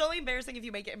funny. Like it's only embarrassing if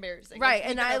you make it embarrassing, right? Like,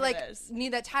 and I like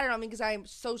need that tatted on me because I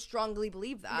so strongly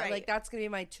believe that. Right. Like that's gonna be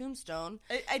my tombstone.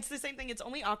 It's the same thing. It's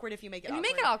only awkward if you make it. If awkward.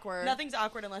 you make it awkward, nothing's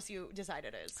awkward unless you decide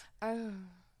it is.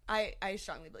 I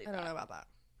strongly believe. I don't know about that.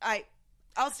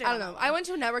 I'll stay. I don't know. I went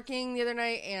to a networking the other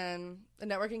night and a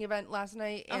networking event last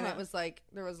night, and it was like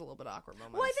there was a little bit of awkward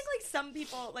moments. Well, I think like some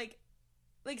people like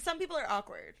some people are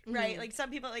awkward, right? Like some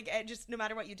people like it just no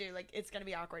matter what you do, like it's gonna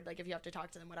be awkward. Like if you have to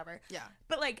talk to them, whatever. Yeah.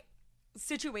 But like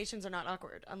situations are not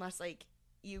awkward unless like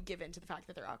you give in to the fact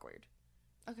that they're awkward.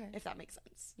 Okay. If that makes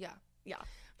sense. Yeah. Yeah.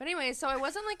 But anyway, so I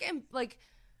wasn't like.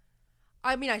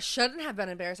 I mean, I shouldn't have been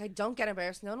embarrassed. I don't get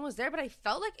embarrassed. No one was there, but I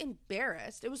felt like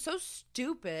embarrassed. It was so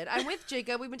stupid. I'm with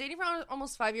Jacob. We've been dating for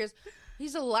almost 5 years.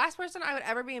 He's the last person I would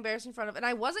ever be embarrassed in front of. And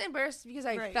I wasn't embarrassed because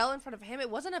I fell in front of him. It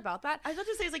wasn't about that. I was about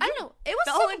to say, it's like, I don't know. It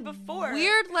was so before.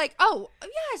 Weird, like, oh,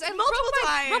 yes.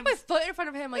 I broke my foot in front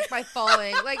of him, like, by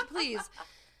falling. Like, please.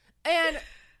 And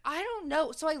I don't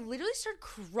know. So I literally started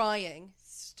crying.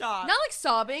 Stop. Not like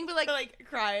sobbing, but like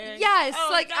crying. Yes, oh,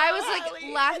 like no, I was like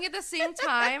Allie. laughing at the same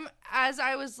time as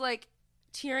I was like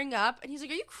tearing up, and he's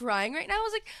like, "Are you crying right now?" I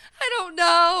was like, "I don't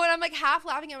know," and I'm like half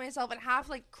laughing at myself and half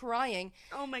like crying.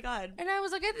 Oh my god. And I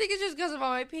was like, "I think it's just because of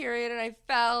my period, and I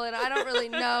fell, and I don't really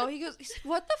know." He's like,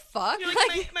 "What the fuck?" You're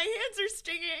like, my hands are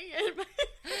stinging and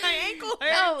my ankle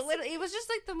hurts. No, literally, it was just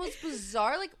like the most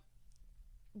bizarre like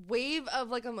wave of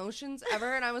like emotions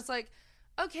ever, and I was like,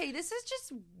 okay, this is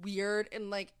just weird, and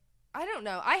like I don't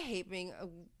know. I hate being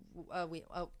a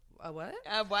what? What?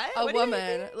 A What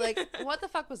woman. Like what the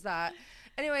fuck was that?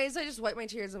 Anyways, I just wiped my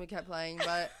tears and we kept playing,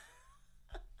 but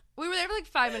we were there for like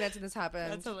 5 minutes and this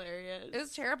happened. That's hilarious. It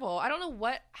was terrible. I don't know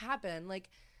what happened. Like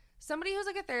somebody who's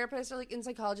like a therapist or like in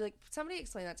psychology, like somebody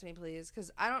explain that to me, please,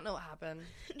 because I don't know what happened.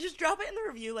 Just drop it in the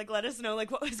review. Like, let us know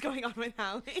like what was going on with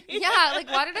Allie. Yeah, like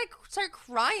why did I start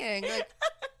crying? Like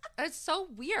it's so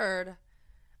weird.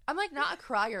 I'm like not a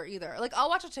crier either. Like I'll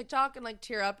watch a TikTok and like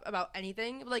tear up about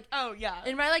anything. But, like oh yeah.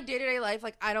 in my like day-to-day life,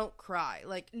 like I don't cry.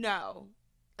 Like no.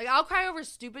 Like, I'll cry over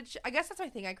stupid shit. I guess that's my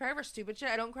thing. I cry over stupid shit.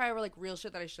 I don't cry over, like, real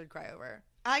shit that I should cry over.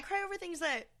 I cry over things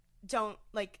that don't,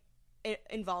 like,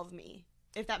 involve me,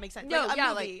 if that makes sense. No, like, a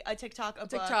yeah, movie, a TikTok, a book,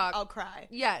 TikTok. I'll cry.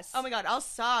 Yes. Oh, my God, I'll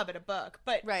sob at a book.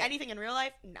 But Right. anything in real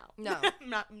life, no.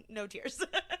 No. No tears.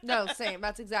 No, same.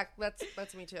 That's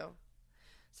me too.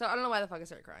 So I don't know why the fuck I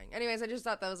started crying. Anyways, I just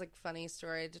thought that was like a funny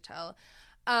story to tell.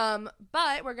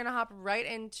 But we're gonna hop right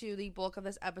into the bulk of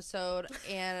this episode,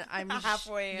 and I'm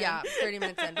halfway in. Yeah, 30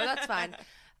 minutes in, but that's fine.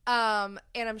 And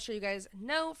I'm sure you guys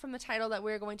know from the title that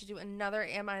we're going to do another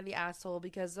Am I the Asshole,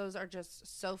 because those are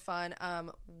just so fun.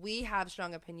 We have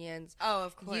strong opinions. Oh,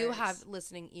 of course. You have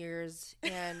listening ears,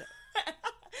 and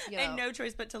you know, and no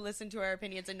choice but to listen to our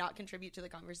opinions and not contribute to the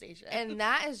conversation. and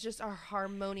that is just our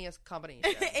harmonious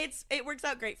combination. It works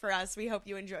out great for us. We hope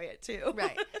you enjoy it too.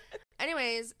 Right.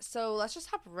 Anyways, so let's just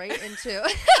hop right into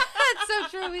it's so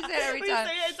true. We say it every time.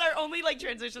 Say it's our only like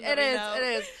transition that It we is. know. It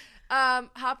is.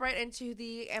 Hop right into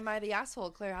the Am I the Asshole?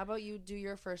 Claire, how about you do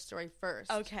your first story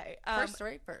first? Okay. First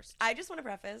story first. I just want to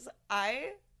preface,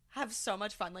 I have so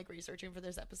much fun like researching for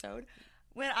this episode.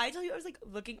 When I tell you I was like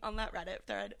looking on that Reddit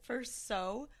thread for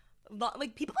so long,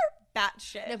 like people are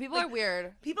batshit. No, people Like, are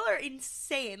weird. People are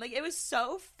insane. Like it was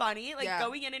so funny. Like Yeah.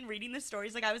 going in and reading the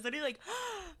stories. Like I was literally like,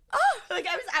 oh, like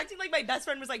I was acting like my best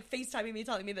friend was like FaceTiming me,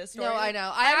 telling me this story. No, I Like,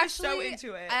 know. I was so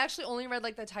into it. I actually only read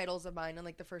like the titles of mine and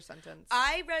like the first sentence.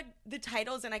 I read the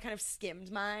titles and I kind of skimmed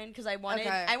mine because I wanted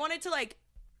Okay. I wanted to like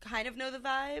kind of know the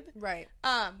vibe. Right.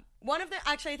 One of them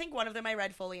actually I think one of them I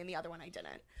read fully and the other one I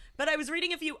didn't. But I was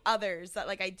reading a few others that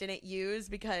like I didn't use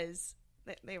because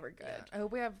they were good. Yeah. I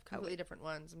hope we have completely different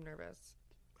ones. I'm nervous.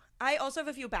 I also have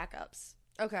a few backups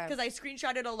Okay. because I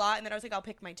screenshotted a lot and then I was like I'll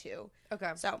pick my two.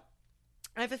 Okay. So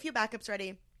I have a few backups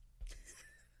ready.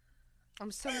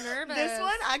 I'm so nervous. This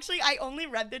one actually I only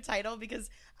read the title because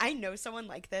I know someone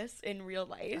like this in real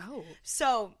life. Oh.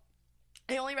 So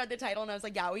I only read the title and I was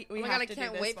like, yeah, we Oh my have god, I to can't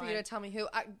do this wait one. for you to tell me who.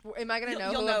 Am I going to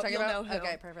know You'll who know- I'm talking you'll about? know who.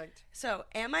 Okay, perfect. So,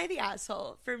 am I the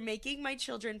asshole for making my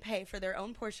children pay for their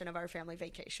own portion of our family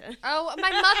vacation? Oh,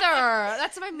 my mother.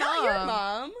 That's my mom. Not your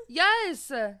mom.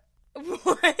 Yes.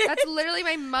 What? That's literally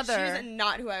my mother. She's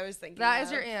not who I was thinking That of.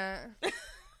 is your aunt.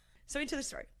 So into the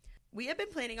story. We have been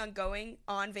planning on going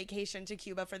on vacation to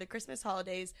Cuba for the Christmas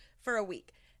holidays for a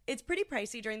week. It's pretty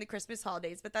pricey during the Christmas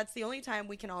holidays, but that's the only time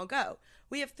we can all go.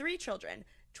 We have 3 children,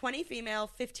 20 female,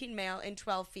 15 male, and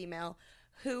 12 female,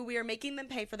 who we are making them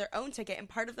pay for their own ticket and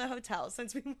part of the hotel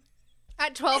since we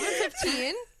At 12 and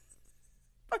 15?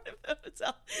 part of the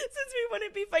hotel since we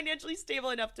wouldn't be financially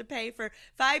stable enough to pay for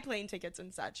 5 plane tickets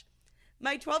and such.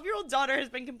 My 12-year-old daughter has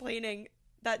been complaining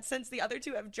that since the other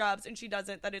 2 have jobs and she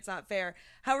doesn't, that it's not fair.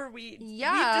 However, we've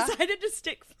decided to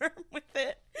stick firm with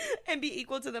it and be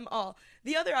equal to them all.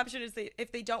 The other option is that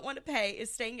if they don't want to pay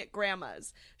is staying at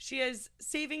grandma's. She has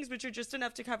savings which are just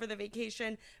enough to cover the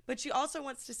vacation, but she also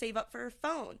wants to save up for her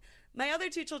phone. My other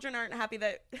 2 children aren't happy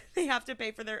that they have to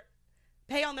pay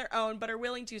on their own, but are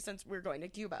willing to since we're going to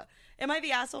Cuba. Am I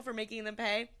the asshole for making them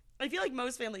pay? I feel like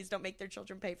most families don't make their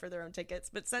children pay for their own tickets,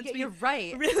 but since Yeah, we you're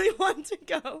right. really want to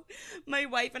go, my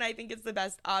wife and I think it's the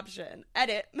best option.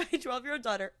 Edit, my 12-year-old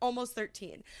daughter, almost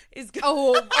 13, is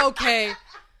Oh, okay.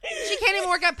 She can't even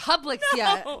work at Publix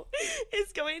yet.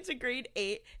 is going to grade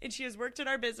 8, and she has worked in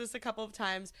our business a couple of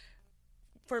times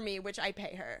for me, which I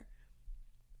pay her.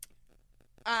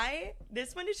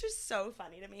 This one is just so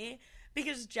funny to me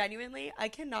because genuinely I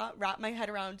cannot wrap my head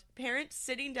around parents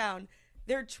sitting down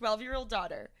their 12-year-old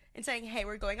daughter and saying, hey,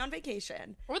 we're going on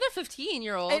vacation. Or the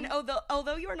 15-year-old. And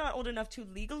although you are not old enough to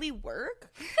legally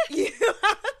work, you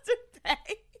have to pay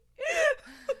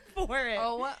for it.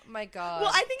 Oh my god.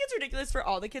 Well, I think it's ridiculous for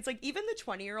all the kids. Like, even the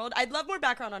 20-year-old, I'd love more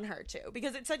background on her, too.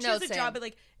 Because it said she has a same. job, but,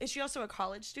 like, is she also a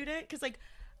college student? Because, like,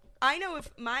 I know if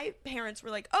my parents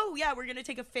were like, oh, yeah, we're going to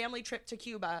take a family trip to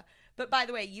Cuba, but by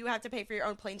the way, you have to pay for your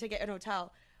own plane ticket and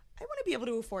hotel. I want to be able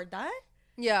to afford that.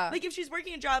 Yeah. Like, if she's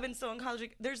working a job and still in college,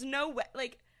 like, there's no way,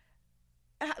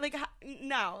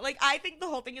 no. Like, I think the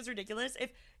whole thing is ridiculous.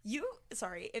 If you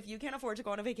can't afford to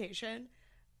go on a vacation,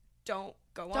 don't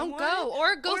go on Don't one. go.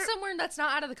 Or go somewhere that's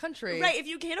not out of the country. Right, if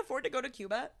you can't afford to go to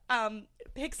Cuba,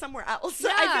 pick somewhere else.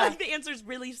 Yeah. I feel like the answer is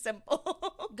really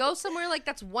simple. Go somewhere like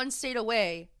that's one state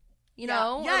away. You Yeah.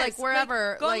 know? Yes, Or like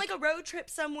wherever. go on like a road trip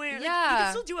somewhere. Like, you Yeah.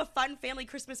 can still do a fun family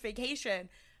Christmas vacation.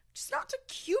 Just not to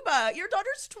Cuba. Your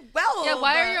daughter's 12. Yeah,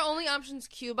 why are your only options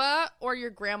Cuba or your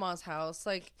grandma's house?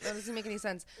 Like, that doesn't make any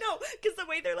sense. No, because the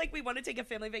way they're like, we want to take a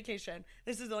family vacation.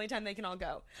 This is the only time they can all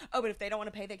go. Oh, but if they don't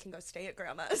want to pay, they can go stay at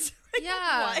grandma's. Like,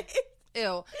 Yeah. What?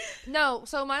 Ew. No,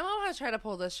 so my mom has tried to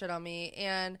pull this shit on me,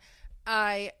 and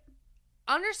I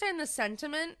understand the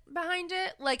sentiment behind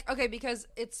it. Like, okay, because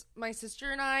it's my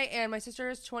sister and my sister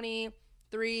is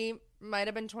 23, might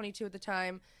have been 22 at the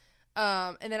time.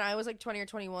 And then I was like 20 or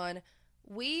 21.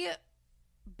 We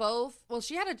both, well,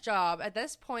 she had a job at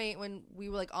this point when we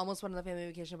were like almost went on the family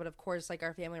vacation, but of course, like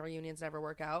our family reunions never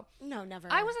work out. No, never.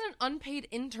 I was in an unpaid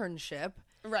internship.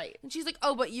 Right. And she's like,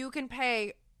 oh, but you can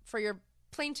pay for your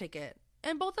plane ticket.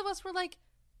 And both of us were like,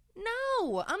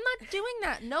 no, I'm not doing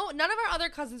that. No, none of our other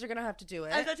cousins are going to have to do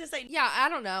it. I was about to say. Yeah, I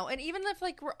don't know. And even if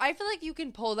like, I feel like you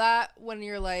can pull that when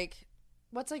you're like,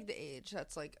 what's like the age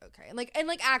that's like, okay. And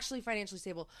like actually financially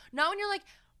stable. Not when you're like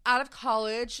out of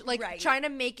college, like Right. trying to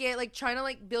make it, like trying to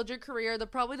like build your career.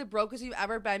 Probably the brokest you've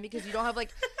ever been because you don't have like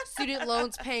student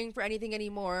loans paying for anything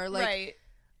anymore. Like, right.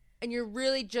 and you're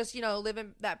really just, you know,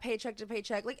 living that paycheck to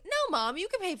paycheck. Like, no, Mom, you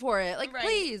can pay for it. Like, Right.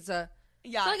 please. Yeah.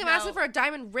 It's not like I'm asking for a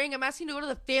diamond ring. I'm asking to go to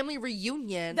the family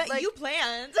reunion. that like, you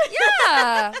planned.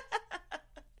 yeah.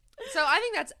 So I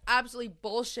think that's absolutely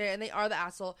bullshit, and they are the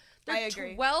asshole. They're I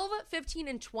agree. 12, 15,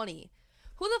 and 20.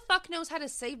 Who the fuck knows how to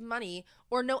save money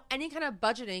or know any kind of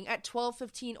budgeting at 12,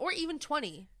 15, or even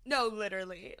 20? No,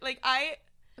 literally. Like,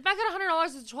 If I got $100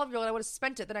 as a 12-year-old, I would have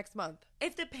spent it the next month.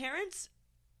 if the parents,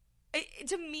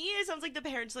 to me, it sounds like the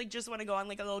parents, like, just want to go on,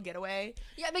 like, a little getaway.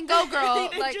 Yeah, then go, girl.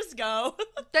 Then like, just go.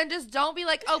 then just don't be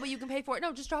like, oh, but you can pay for it.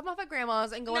 No, just drop them off at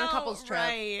grandma's and go on a couple's trip.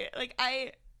 Right. Like,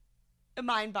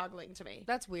 mind-boggling to me.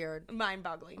 That's weird.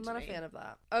 Mind-boggling I'm to not me. a fan of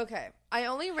that. Okay. I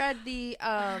only read the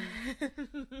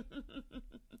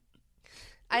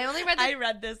I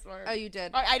read this one. Oh, you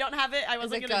did? I don't have it. I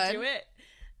wasn't it going to good? do it.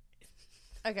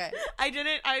 Okay.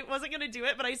 I wasn't going to do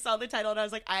it, but I saw the title and I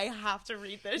was like, I have to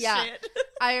read this Yeah. shit.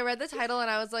 I read the title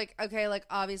and I was like, okay, like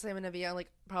obviously I'm gonna be on like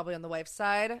probably on the wife's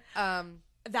side.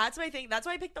 That's my thing. That's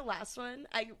why I picked the last one.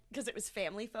 Because it was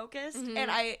family focused, Mm-hmm.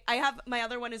 and I have my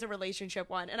other one is a relationship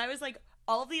one, and I was like,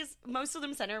 all of these, most of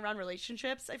them center around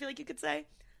relationships. I feel like you could say.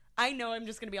 I know I'm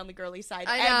just gonna be on the girly side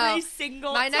I know. every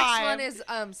single My time. next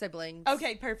one is siblings.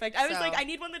 Okay, perfect. I was So- like, I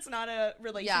need one that's not a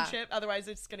relationship, otherwise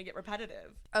it's gonna get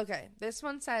repetitive. Okay, this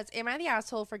one says, am I the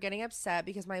asshole for getting upset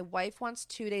because my wife wants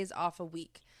 2 days off a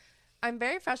week? I'm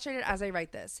very frustrated as I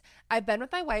write this. I've been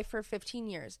with my wife for 15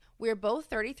 years. We are both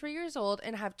 33 years old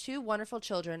and have 2 wonderful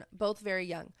children, both very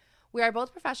young. We are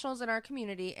both professionals in our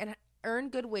community and earn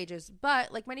good wages,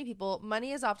 but like many people,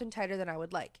 money is often tighter than I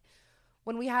would like.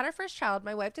 When we had our first child,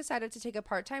 my wife decided to take a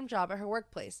part-time job at her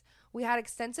workplace. We had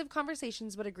extensive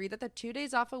conversations but agreed that the 2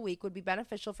 days off a week would be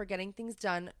beneficial for getting things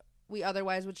done we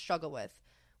otherwise would struggle with.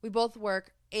 We both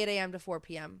work 8 a.m. to 4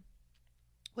 p.m.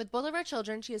 With both of our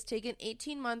children, she has taken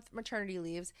 18-month maternity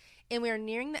leaves, and we are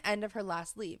nearing the end of her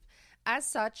last leave. As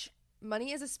such,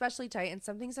 money is especially tight, and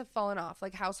some things have fallen off,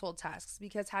 like household tasks,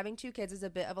 because having 2 kids is a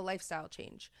bit of a lifestyle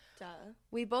change. Duh.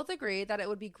 We both agreed that it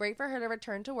would be great for her to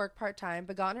return to work part-time,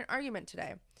 but got in an argument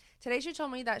today. Today she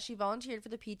told me that she volunteered for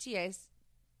the PTA,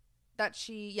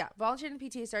 volunteered in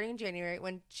PTA starting in January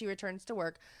when she returns to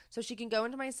work, so she can go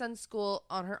into my son's school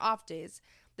on her off days.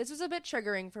 This was a bit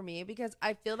triggering for me because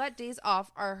I feel that days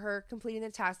off are her completing the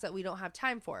tasks that we don't have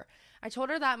time for. I told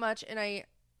her that much, and I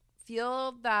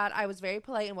feel that I was very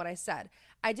polite in what I said.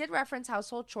 I did reference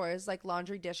household chores like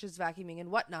laundry, dishes, vacuuming,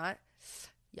 and whatnot.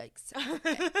 Yikes.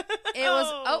 It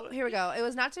was, here we go. It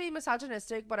was not to be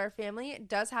misogynistic, but our family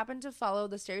does happen to follow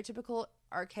the stereotypical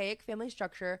archaic family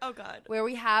structure Oh, God. where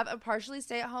we have a partially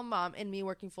stay-at-home mom and me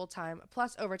working full-time,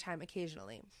 plus overtime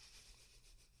occasionally.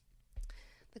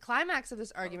 The climax of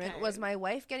this argument was my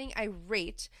wife getting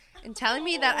irate and telling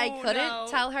me that I couldn't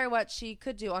tell her what she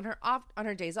could do on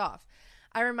her days off.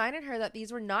 I reminded her that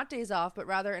these were not days off, but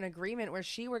rather an agreement where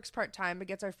she works part-time but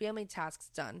gets our family tasks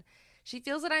done. She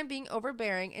feels that I'm being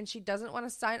overbearing and she doesn't want to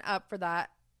sign up for that,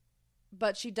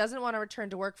 but she doesn't want to return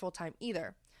to work full-time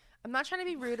either. I'm not trying to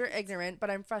be rude or ignorant,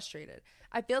 but I'm frustrated.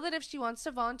 I feel that if she wants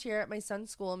to volunteer at my son's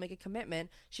school and make a commitment,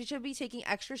 she should be taking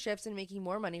extra shifts and making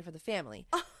more money for the family.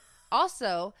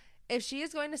 Also, if she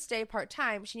is going to stay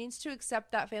part-time, she needs to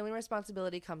accept that family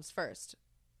responsibility comes first.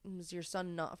 Is your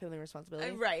son not a family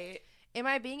responsibility? Right. Am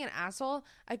I being an asshole?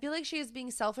 I feel like she is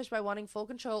being selfish by wanting full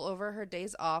control over her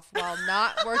days off while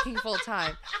not working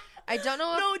full-time. I don't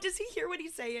know if... No, does he hear what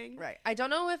he's saying? Right. I don't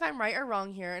know if I'm right or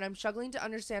wrong here, and I'm struggling to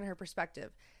understand her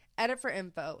perspective. Edit for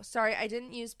info. Sorry, I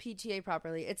didn't use PTA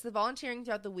properly. It's the volunteering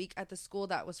throughout the week at the school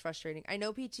that was frustrating. I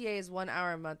know PTA is 1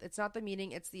 hour a month. It's not the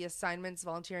meeting. It's the assignments,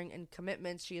 volunteering, and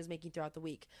commitments she is making throughout the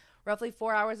week. Roughly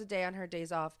 4 hours a day on her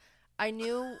days off. I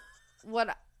knew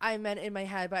what I meant in my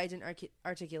head, but I didn't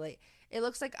articulate. It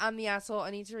looks like I'm the asshole. I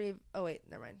need to oh, wait.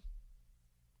 Never mind.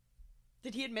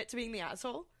 Did he admit to being the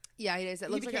asshole? Yeah, he is. It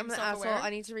He looks like I'm became the asshole. self-aware? I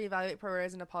need to reevaluate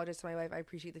priorities and apologize to my wife. I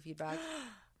appreciate the feedback.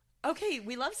 Okay,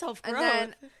 we love self-growth.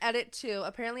 And then edit 2.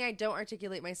 Apparently, I don't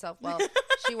articulate myself well.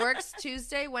 She works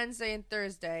Tuesday, Wednesday, and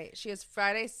Thursday. She has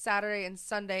Friday, Saturday, and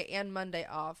Sunday, and Monday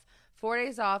off. 4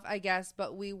 days off, I guess,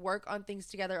 but we work on things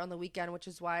together on the weekend, which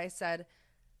is why I said,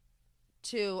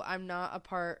 2, I'm not a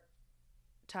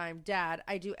part-time dad.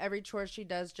 I do every chore she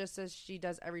does just as she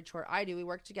does every chore I do. We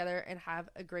work together and have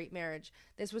a great marriage.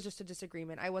 This was just a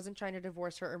disagreement. I wasn't trying to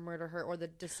divorce her or murder her or the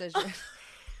decision.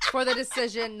 For the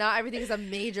decision, not everything is a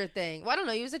major thing. Well, I don't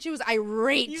know. You said she was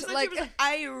irate. You said like, she was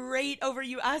irate over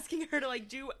you asking her to, like,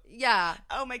 do... Yeah.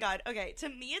 Oh, my God. Okay, to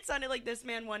me, it sounded like this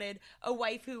man wanted a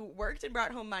wife who worked and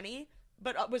brought home money,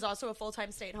 but was also a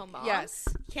full-time stay-at-home mom. Yes.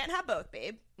 Can't have both,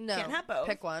 babe. No. Can't have both.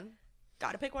 Pick one.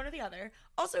 Gotta pick one or the other.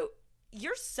 Also,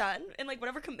 your son and, like,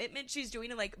 whatever commitment she's doing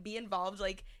to, like, be involved,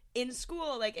 like, in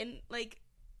school, like, in, like,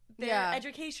 their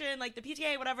education, like, the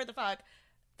PTA, whatever the fuck,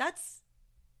 that's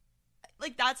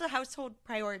a household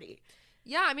priority.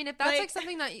 Yeah, I mean, if that's, like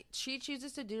something that she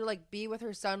chooses to do, like, be with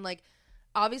her son, like,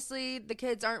 obviously the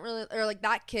kids aren't really, or, like,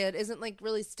 that kid isn't, like,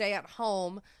 really stay at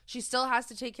home. She still has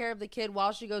to take care of the kid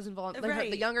while she goes and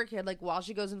the younger kid, like, while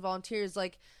she goes and volunteers.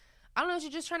 Like, I don't know, she's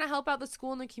just trying to help out the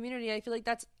school and the community. I feel like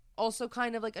that's also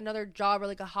kind of, like, another job or,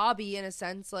 like, a hobby in a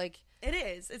sense. Like, it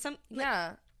is. It's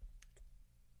yeah.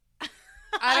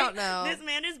 I don't know. This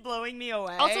man is blowing me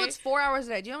away. Also, it's 4 hours a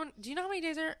day. Do you know how many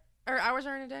days or hours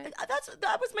are in a day?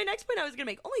 That was my next point I was gonna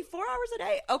make. Only 4 hours a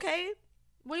day. Okay.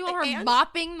 What do you want her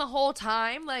mopping the whole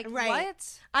time? Like, right.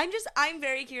 What? I'm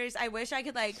very curious. I wish I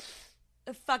could, like,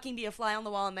 fucking be a fly on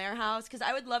the wall in their house, because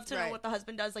I would love to know what the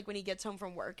husband does, like, when he gets home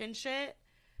from work and shit.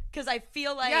 Because I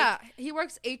feel like... Yeah, he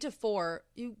works 8 to 4.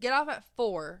 You get off at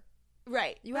 4.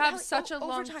 Right. You have such a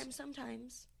long... Overtime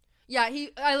sometimes. Yeah,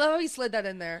 I love how he slid that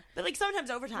in there. But, like, sometimes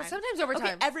overtime. But sometimes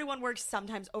overtime. Okay, everyone works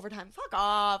sometimes overtime. Fuck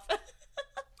off.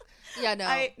 Yeah,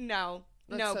 no. No.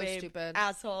 That's no, so babe. Stupid.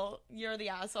 Asshole. You're the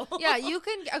asshole. Yeah, you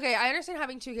can... Okay, I understand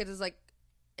having 2 kids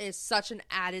is such an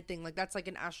added thing. Like, that's, like,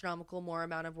 an astronomical more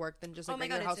amount of work than just, like,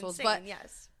 regular households. Insane, but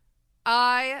yes.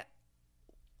 I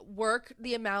work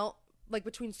the amount, like,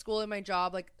 between school and my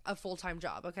job, like, a full-time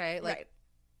job, okay? Like, right.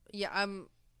 Yeah, I'm...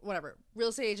 whatever, real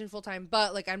estate agent full-time,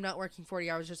 but, like, I'm not working 40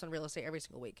 hours just on real estate every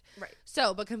single week. Right.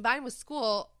 So, but combined with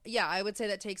school, yeah, I would say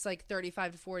that takes, like,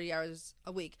 35 to 40 hours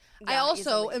a week. Yeah, I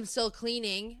also easily. am still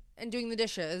cleaning and doing the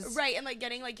dishes. Right, and, like,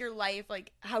 getting, like, your life,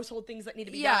 like, household things that need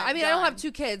to be done. Yeah, I mean, I don't have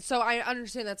 2 kids, so I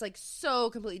understand that's, like, so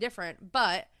completely different,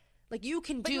 but, like, you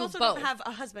can do both. But you also don't have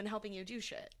a husband helping you do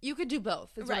shit. You could do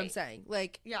both, is what I'm saying.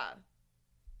 Like, yeah.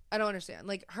 I don't understand.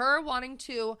 Like, her wanting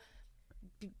to,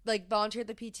 like, volunteer at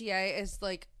the PTA is,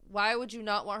 like, why would you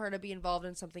not want her to be involved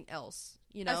in something else,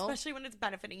 you know? Especially when it's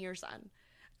benefiting your son.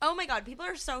 Oh my God, people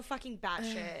are so fucking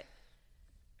batshit.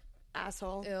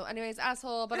 Asshole. Ew. Anyways,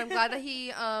 asshole. But I'm glad that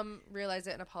he realized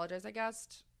it and apologized, I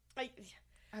guess. I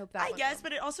hope that I guess, well.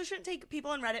 but it also shouldn't take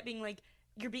people on Reddit being like,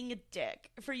 you're being a dick.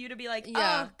 For you to be like,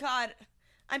 Yeah. oh God,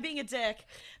 I'm being a dick.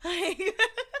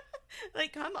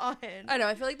 Like, come on. I know.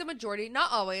 I feel like the majority,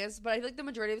 not always, but I feel like the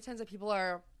majority of the times that people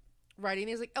are writing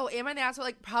these, like, oh, am I the asshole?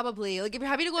 Like, probably. Like, if you're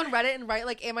happy to go on Reddit and write,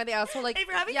 like, am I the asshole? Like, if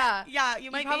you're having, yeah,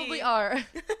 you might probably be. are.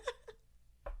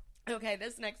 Okay,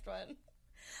 this next one.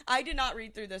 I did not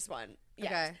read through this one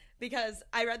yet. Okay. Because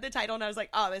I read the title and I was like,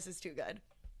 oh, this is too good.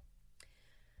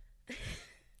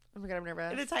 Oh my God, I'm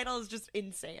nervous. The title is just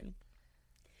insane.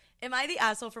 Am I the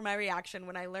asshole for my reaction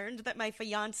when I learned that my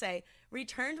fiance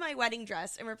returned my wedding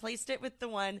dress and replaced it with the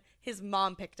one his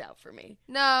mom picked out for me?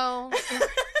 No.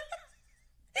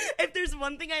 If there's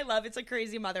one thing I love, it's a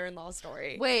crazy mother-in-law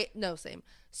story. Wait, no, same.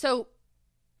 So,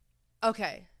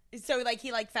 okay. So, like,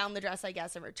 he, like, found the dress, I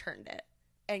guess, and returned it.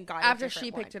 And got After a different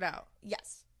she one. picked it out.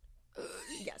 Yes.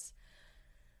 Yes.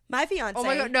 My fiance. Oh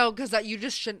my God, no, because you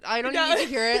just shouldn't. I don't even need to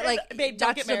hear it. Like, babe,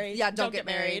 don't get married. Yeah, don't get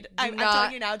married. I'm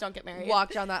telling you now, don't get married.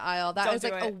 Walk down that aisle. That Don't is do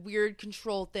like it. a weird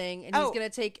control thing, and he's gonna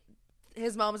take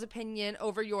his mom's opinion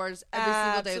over yours every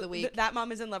single day of the week. That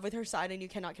mom is in love with her son, and you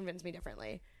cannot convince me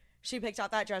differently. She picked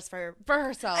out that dress for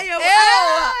herself. Ew.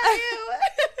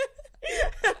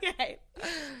 Okay.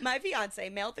 My fiance,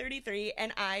 male 33,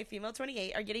 and I, female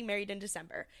 28, are getting married in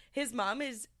December. His mom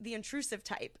is the intrusive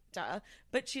type,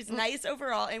 but she's nice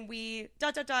overall, and we,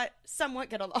 somewhat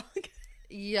get along.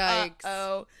 Yikes.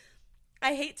 Uh-oh.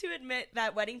 I hate to admit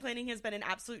that wedding planning has been an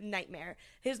absolute nightmare.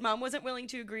 His mom wasn't willing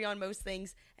to agree on most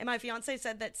things, and my fiance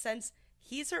said that since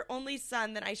he's her only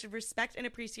son, that I should respect and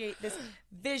appreciate this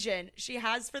vision she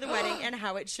has for the wedding and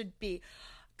how it should be.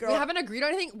 Girl, we haven't agreed on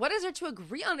anything. What is there to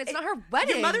agree on? It's not her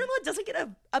wedding. Your mother-in-law doesn't get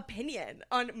an opinion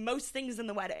on most things in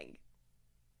the wedding.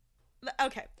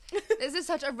 Okay. This is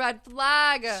such a red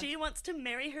flag. She wants to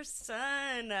marry her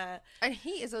son. And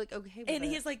he is like okay with And it.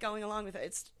 he's like going along with it.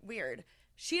 It's weird.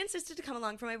 She insisted to come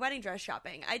along for my wedding dress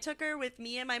shopping. I took her with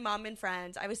me and my mom and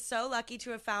friends. I was so lucky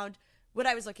to have found what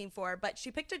I was looking for, but she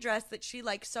picked a dress that she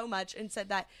liked so much and said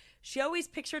that she always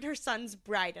pictured her son's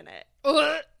bride in it.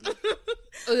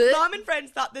 Mom and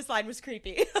friends thought this line was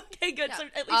creepy. Okay, good. Yeah. So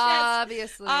at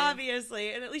least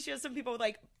obviously, and at least she has some people with,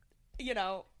 like, you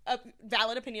know,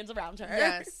 valid opinions around her.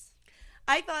 Yes.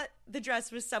 I thought the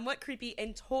dress was somewhat creepy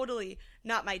and totally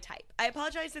not my type. I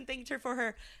apologized and thanked her for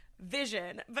her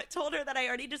vision, but told her that I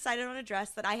already decided on a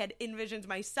dress that I had envisioned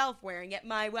myself wearing at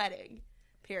my wedding.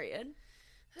 Period.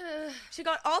 She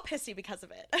got all pissy because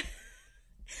of it.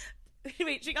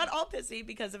 Wait, she got all pissy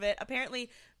because of it. Apparently,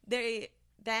 they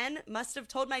then must have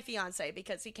told my fiance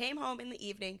because he came home in the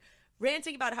evening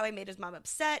ranting about how I made his mom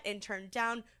upset and turned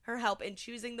down her help in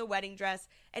choosing the wedding dress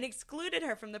and excluded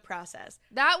her from the process.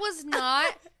 That was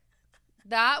not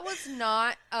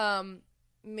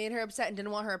made her upset and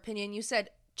didn't want her opinion. You said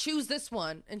choose this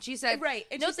one, and she said right.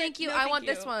 And no she said, thank you, "No, I thank want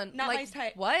you. this one." Not like, my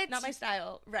style. What? Not my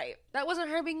style. Right. That wasn't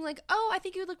her being like, oh, I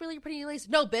think you would look really pretty in lace.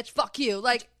 No, bitch, fuck you.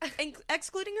 Like, and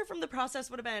excluding her from the process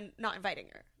would have been not inviting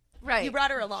her. right. You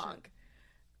brought her along.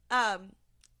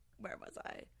 Where was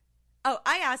I? Oh,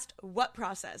 I asked what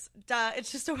process. Duh,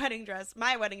 it's just a wedding dress,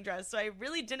 my wedding dress. So I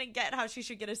really didn't get how she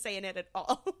should get a say in it at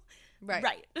all. Right.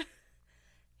 Right.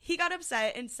 He got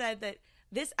upset and said that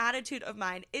this attitude of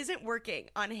mine isn't working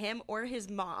on him or his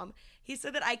mom. He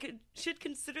said that I should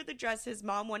consider the dress his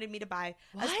mom wanted me to buy,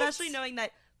 What? especially knowing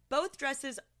that both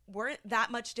dresses weren't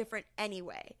that much different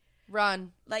anyway.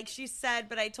 Run. Like she said,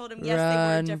 but I told him, yes, they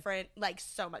Run. were different, like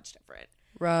so much different.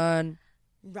 Run,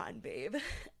 babe.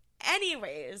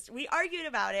 Anyways, we argued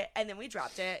about it and then we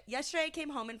dropped it. Yesterday I came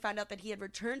home and found out that he had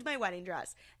returned my wedding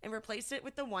dress and replaced it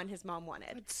with the one his mom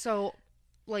wanted. It's so,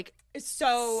 like, It's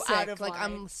so sick. out of line. Like,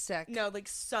 I'm sick. No, like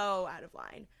so out of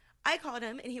line. I called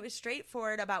him and he was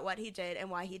straightforward about what he did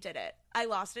and why he did it. I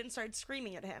lost it and started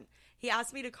screaming at him. He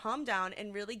asked me to calm down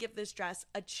and really give this dress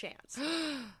a chance.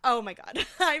 Oh my God.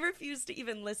 I refused to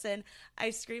even listen. I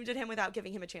screamed at him without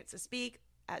giving him a chance to speak,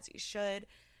 as he should.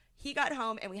 He got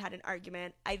home and we had an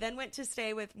argument. I then went to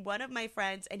stay with one of my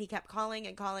friends and he kept calling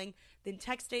and calling, then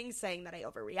texting saying that I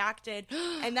overreacted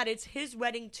and that it's his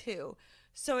wedding too.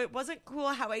 So it wasn't cool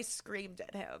how I screamed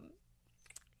at him.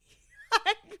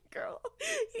 Girl,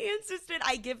 he insisted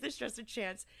I give this dress a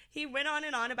chance. He went on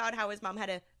and on about how his mom had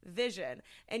a vision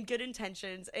and good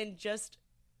intentions and just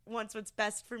wants what's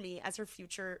best for me as her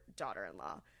future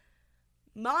daughter-in-law.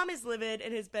 Mom is livid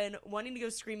and has been wanting to go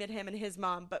scream at him and his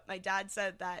mom, but my dad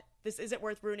said that this isn't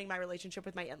worth ruining my relationship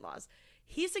with my in-laws.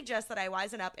 He suggests that I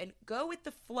wisen up and go with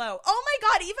the flow. Oh my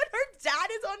God, even her dad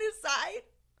is on his side.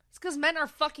 It's because men are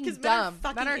fucking 'Cause dumb.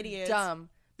 men are idiots. dumb.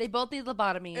 They both need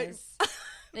lobotomies.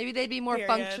 Maybe they'd be more Period.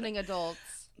 functioning adults.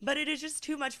 But it is just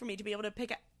too much for me to be able to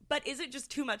pick up. But is it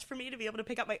just too much for me to be able to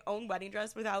pick up my own wedding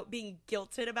dress without being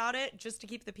guilted about it just to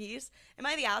keep the peace? Am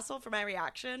I the asshole for my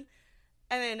reaction?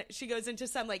 And then she goes into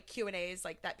some like Q&As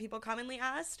like that people commonly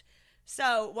asked.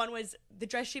 So one was the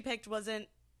dress she picked wasn't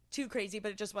too crazy,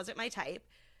 but it just wasn't my type.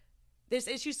 This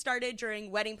issue started during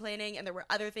wedding planning and there were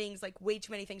other things, like way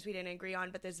too many things we didn't agree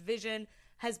on, but this vision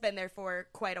has been there for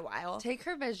quite a while. Take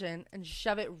her vision and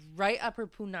shove it right up her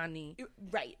punani.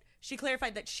 Right. She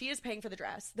clarified that she is paying for the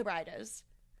dress, the bride is.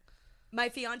 My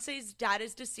fiance's dad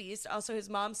is deceased. Also, his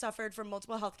mom suffered from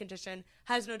multiple health condition,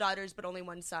 has no daughters, but only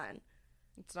one son.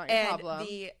 It's not your And problem.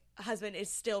 the husband is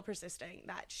still persisting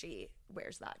that she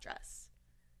wears that dress.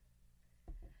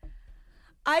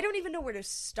 I don't even know where to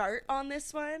start on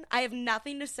this one. I have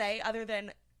nothing to say other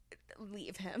than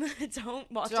leave him.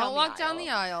 Don't walk down the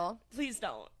aisle. Please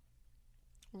don't.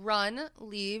 Run,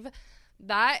 leave.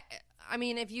 That, I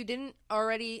mean, if you didn't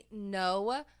already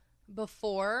know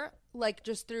before, like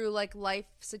just through like life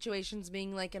situations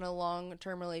being like in a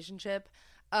long-term relationship,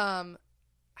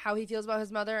 how he feels about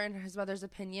his mother and his mother's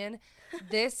opinion,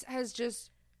 this has just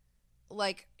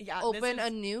like opened a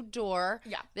new door.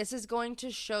 Yeah. This is going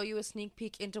to show you a sneak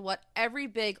peek into what every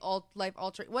big life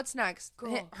altering. What's next?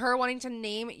 Girl. Her wanting to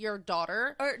name your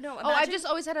daughter? Or no, Oh, I just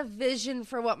always had a vision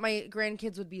for what my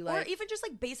grandkids would be like. or even just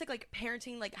like basic like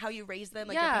parenting, like how you raise them,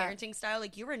 like Yeah. your parenting style.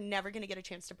 Like you were never gonna get a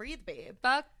chance to breathe, babe.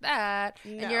 Fuck that.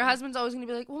 No. And your husband's always going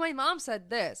to be like, well, my mom said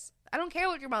this. I don't care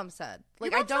what your mom said.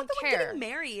 Like, Your I mom's not don't the one care. getting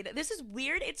married. This is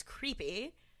weird. It's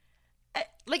creepy.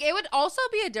 Like, it would also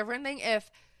be a different thing if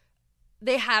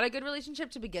they had a good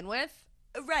relationship to begin with.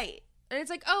 Right. And it's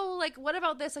like, oh, like, what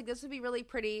about this? Like, this would be really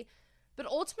pretty. But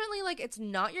ultimately, like, it's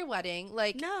not your wedding.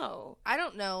 Like, No. I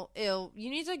don't know. Ew. You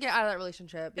need to get out of that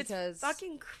relationship because It's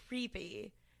fucking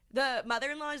creepy. The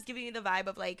mother-in-law is giving me the vibe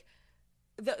of like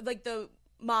the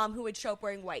mom who would show up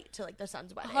wearing white to like the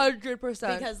son's wedding.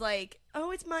 100%. Because like,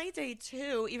 oh, it's my day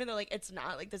too, even though like it's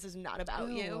not. Like, this is not about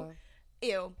you.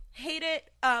 Ew. Hate it.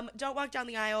 Don't walk down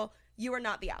the aisle. You are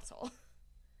not the asshole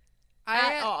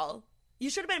at all. You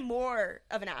should have been more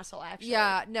of an asshole, actually.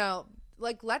 Yeah, no.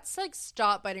 Like, let's like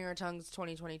stop biting our tongues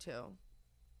 2022.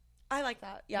 I like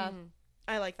that. Yeah.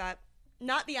 I like that.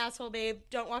 Not the asshole, babe.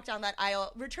 Don't walk down that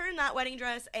aisle. Return that wedding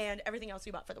dress and everything else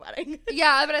you bought for the wedding.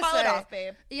 Yeah, I'm gonna Call say. it off,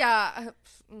 babe. Yeah.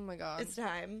 Oh my god. It's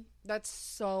time. That's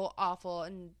so awful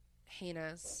and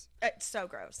heinous. It's so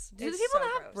gross. Do the people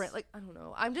that have like, I don't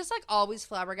know. I'm just like always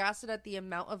flabbergasted at the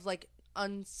amount of like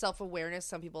unself-awareness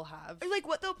some people have. Or like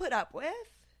what they'll put up with.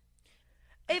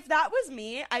 If that was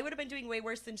me, I would have been doing way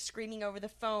worse than screaming over the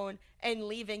phone and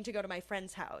leaving to go to my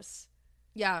friend's house.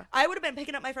 Yeah. I would have been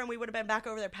picking up my friend. We would have been back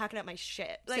over there packing up my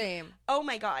shit. Like, Same. Oh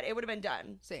my god, it would have been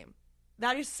done. Same.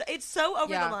 That is, it's so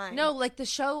over the line. No, like the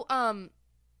show,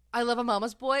 I Love a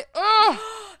Mama's Boy. Ugh.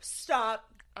 Stop.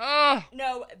 Ugh.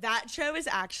 No, that show is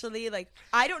actually like,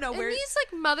 I don't know And where these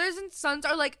like mothers and sons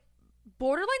are like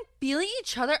borderline feeling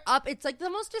each other up. It's like the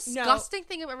most disgusting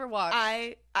thing I've ever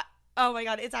watched. Oh my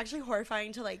god, it's actually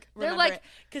horrifying to like remember like- it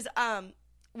because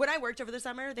when I worked over the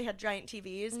summer, they had giant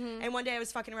TVs, and one day I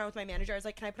was fucking around with my manager. I was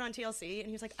like, "Can I put on TLC?" And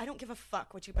he was like, "I don't give a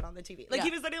fuck what you put on the TV." Like Yeah.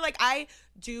 he was literally like, "I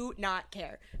do not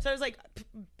care." So I was like,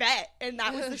 "Bet," and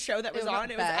that was the show that was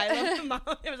on. It was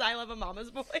I Love a Mama's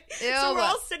Boy. So we're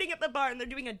all sitting at the bar and they're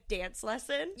doing a dance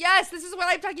lesson. Yes, this is what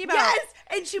I'm talking about. Yes,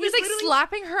 and she was He's like literally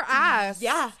slapping her ass.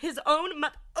 Yeah, his own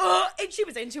mother. And she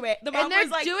was into it. The mom And they're was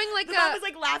like, doing like the mom was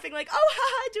like laughing, like, "Oh,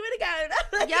 haha, do it again."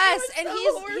 Like, Yes, it and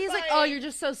was so he's like, horrifying. "Oh, you're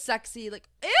just so sexy." Like,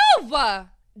 ew.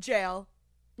 Jail,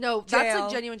 No, that's Jail.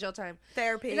 like genuine jail time.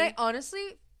 therapy. And I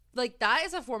honestly, like, that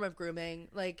is a form of grooming.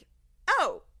 Like,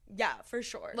 Oh, yeah, for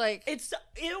sure. Like- it's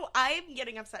ew. I'm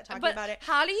getting upset talking but about it.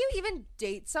 how do you even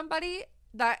date somebody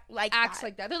that Like acts that.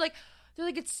 like that? They're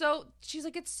like, it's so. She's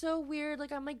like, it's so weird.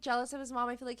 Like, I'm like jealous of his mom.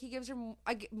 I feel like he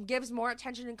gives more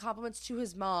attention and compliments to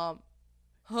his mom.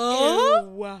 Huh?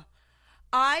 Ew.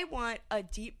 I want a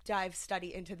deep dive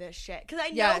study into this shit because I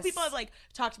know Yes. people have like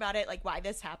talked about it, like why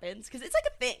this happens because it's like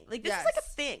a thing. Like this is like a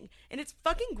Yes. thing, and it's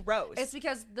fucking gross. It's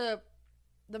because the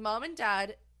mom and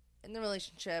dad in the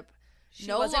relationship She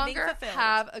no wasn't being longer fulfilled.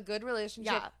 have a good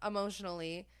relationship Yeah.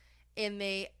 emotionally, and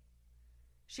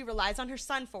She relies on her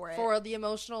son for it. for the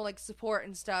emotional like support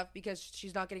and stuff because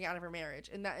she's not getting out of her marriage,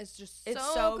 and that is just It's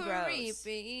so so gross.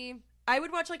 creepy. I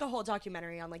would watch like a whole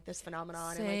documentary on like this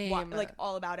phenomenon and like Same. like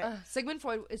all about it. Sigmund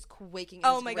Freud is quaking. In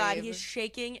Oh his my god, grave. he's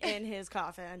shaking in his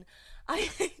coffin.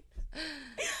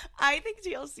 I think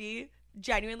TLC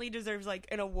genuinely deserves like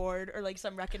an award or like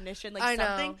some recognition, like I know.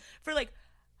 something for like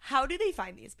how do they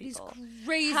find these these people?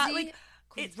 crazy, like,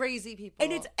 it's- crazy people,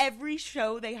 And it's every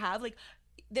show they have. Like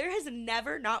there has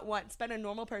never, not once, been a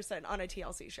normal person on a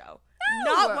TLC show.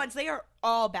 No. Not once. They are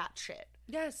all batshit.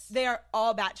 yes, They are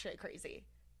all batshit crazy.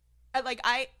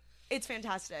 It's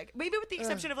fantastic. Maybe with the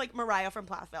exception of like Mariah from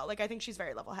Plathville. Like I think she's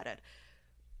very level-headed.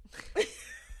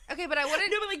 okay, but I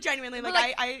wouldn't. No, but like genuinely, But,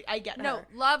 like, like, I get her. No,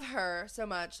 love her so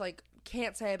much. Like,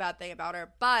 can't say a bad thing about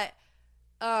her. But,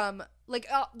 the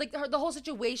whole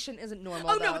situation isn't normal.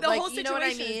 Oh no, though. the like, whole you situation know what I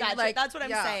is mean? that shit. Like, That's what I'm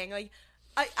yeah. saying. Like,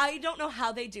 I don't know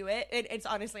how they do it. It's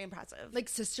honestly impressive. Like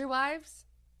Sister Wives.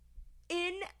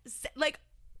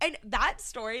 And that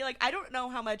story, like, I don't know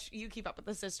how much you keep up with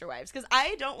the Sister Wives because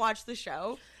I don't watch the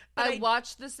show. But I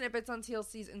watched the snippets on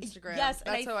TLC's Instagram. Yes,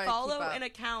 That's and how I follow keep up. an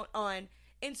account on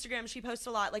Instagram. She posts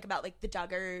a lot, like, about like the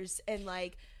Duggars and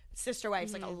like Sister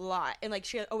Wives, like a lot, and like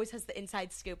she always has the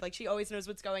inside scoop. Like she always knows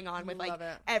what's going on with like Love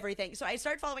it. everything. So I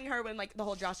started following her when like the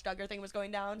whole Josh Duggar thing was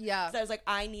going down. Yeah. So I was like,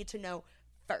 I need to know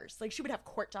first. Like she would have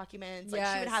court documents. Like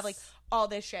she would Yes. have like all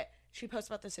this shit. She posts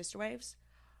about the Sister Wives.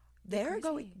 They're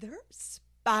crazy. they're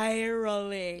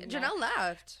spiraling. Janelle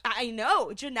left. I know.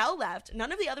 Janelle left.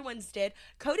 None of the other ones did.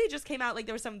 Cody just came out. Like,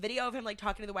 there was some video of him, like,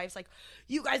 talking to the wives, like,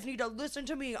 you guys need to listen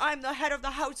to me. I'm the head of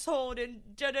the household, and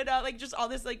da-da-da. Like, just all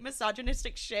this, like,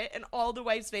 misogynistic shit. And all the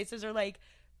wives' faces are, like,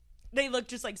 they look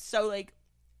just, like, so, like,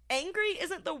 angry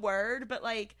isn't the word, but,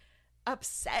 like,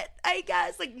 upset, I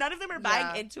guess. Like, none of them are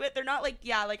buying Yeah. into it. They're not, like,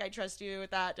 yeah, like, I trust you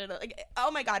with that. Da-da. Like, oh,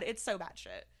 my God. It's so bad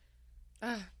shit.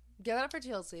 Ugh, give that up for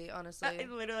TLC, honestly.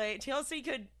 Literally, TLC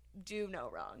could do no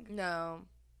wrong. No.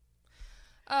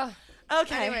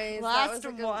 Okay, Anyways, last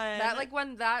that was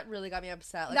one. that really got me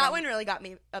upset. Like, that I'm- one really got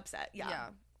me upset. Yeah.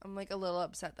 I'm like a little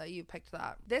upset that you picked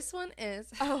that. This one is.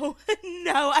 Oh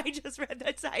no! I just read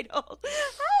the title.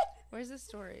 Where's the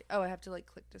story? Oh, I have to like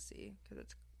click to see because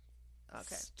it's.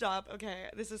 Okay. Stop. Okay,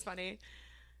 this is funny.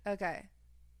 Okay.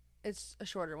 It's a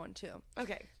shorter one, too.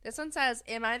 Okay. This one says,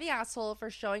 am I the asshole for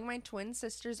showing my twin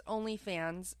sister's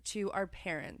OnlyFans to our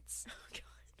parents?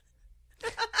 Oh,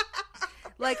 God.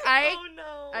 Like, Oh,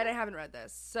 no. I haven't read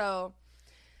this. So,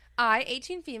 I,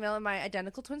 18 female, and my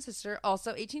identical twin sister,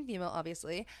 also 18 female,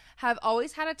 obviously, have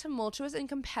always had a tumultuous and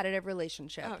competitive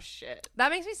relationship. Oh, shit. That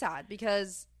makes me sad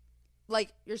because,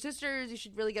 like, your sisters, you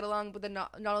should really get along, but then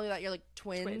not only that, you're, like,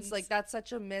 twins. Like, that's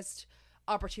such a missed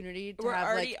opportunity to We're have,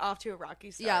 already like, off to a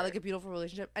rocky start. yeah, like a beautiful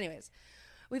relationship. Anyways,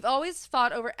 we've always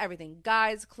fought over everything,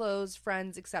 guys, clothes,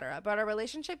 friends, etc. But our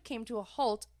relationship came to a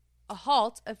halt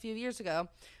a few years ago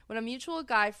when a mutual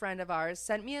guy friend of ours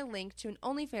sent me a link to an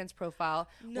OnlyFans profile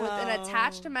with an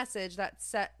attached message that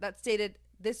stated,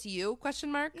 "This you?" ?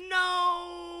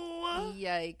 No.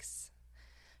 Yikes.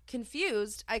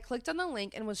 Confused, I clicked on the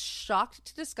link and was shocked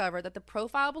to discover that the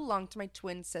profile belonged to my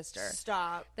twin sister.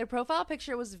 Stop. Their profile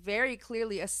picture was very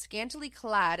clearly a scantily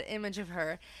clad image of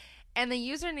her, and the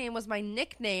username was my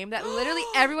nickname that literally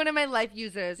everyone in my life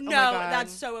uses. No, oh my God.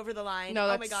 that's so over the line. No, oh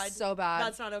that's my God. so bad.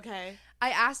 That's not okay. I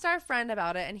asked our friend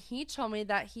about it, and he told me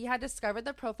that he had discovered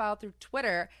the profile through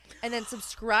Twitter and then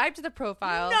subscribed to the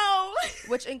profile, No.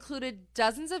 which included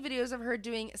dozens of videos of her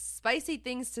doing spicy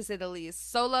things, to say the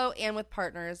least, solo and with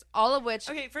partners, all of which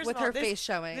Okay, first with of all, her this, face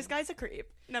showing. This guy's a creep.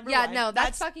 Number yeah, one. no,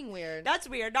 that's fucking weird. That's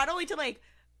weird. Not only to, like,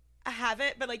 have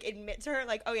it, but, like, admit to her,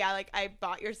 like, oh, yeah, like, I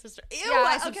bought your sister. Ew, yeah,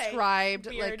 I okay. subscribed.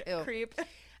 Weird like, ew. creep.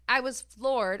 I was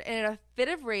floored and in a fit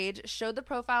of rage showed the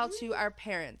profile to our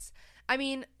parents. I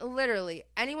mean, literally,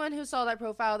 anyone who saw that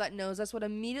profile that knows us would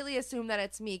immediately assume that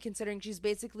it's me, considering she's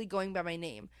basically going by my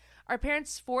name. Our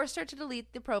parents forced her to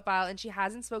delete the profile, and she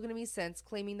hasn't spoken to me since,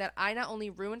 claiming that I not only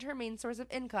ruined her main source of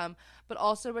income, but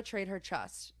also betrayed her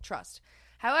trust.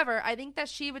 However, I think that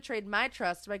she betrayed my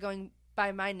trust by going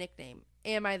by my nickname.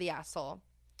 Am I the asshole?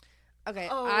 Okay,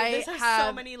 Oh, I this has have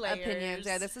so many layers. opinions.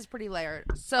 Yeah, this is pretty layered.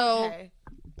 So, Okay.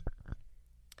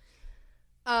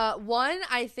 One,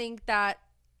 I think that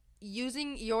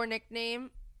using your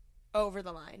nickname Over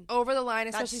the line. over the line,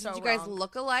 That's especially so since you guys wrong.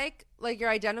 look alike, like you're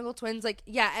identical twins, like,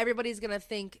 yeah, everybody's gonna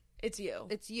think It's you.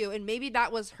 it's you, and maybe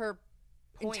that was her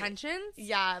Point. intentions,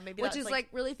 Yeah, maybe which that's, is like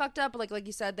really fucked up. But like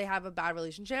you said, they have a bad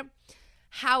relationship.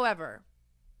 However,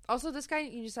 also this guy,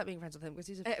 you need to stop being friends with him because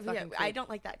he's a fucking yeah, creep. I don't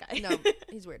like that guy. No,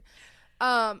 he's weird.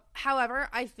 However,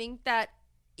 I think that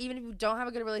even if you don't have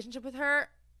a good relationship with her,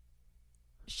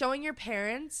 showing your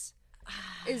parents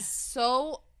is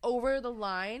so over the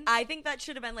line. I think that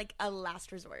should have been like a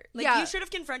last resort. Like, Yeah. you should have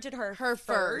confronted her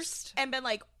first. and been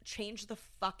like, change the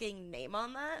fucking name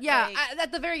on that. Yeah, Like,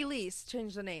 at the very least,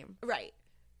 change the name. right.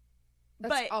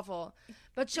 That's But awful.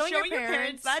 But showing your your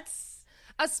parents, that's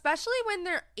especially when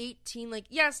they're 18, like,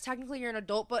 yes, technically you're an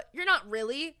adult, but you're not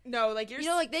really. no, like, you're You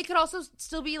know, like, they could also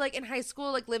still be, like, in high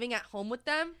school, like, living at home with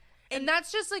them. And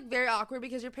that's just, like, very awkward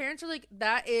because your parents are like,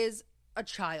 that is a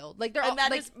child. Like, they're all, and that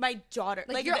like, is my daughter.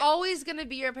 like, you're always going to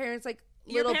be your parents, like,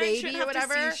 your little parents baby shouldn't or have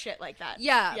whatever. to see shit like that.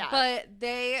 Yeah,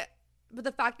 but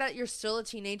the fact that you're still a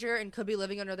teenager and could be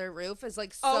living under their roof is,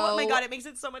 like, so. Oh my God, it makes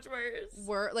it so much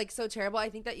worse. Like, so terrible. I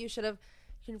think that you should have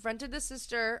confronted the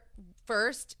sister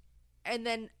first and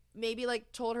then maybe,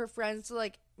 like, told her friends to,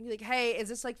 like, be like, hey, is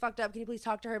this, like, fucked up? Can you please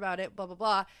talk to her about it? Blah, blah,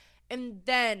 blah. And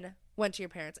then went to your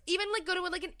parents. Even, like, go to,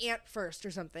 like, an aunt first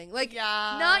or something. Like,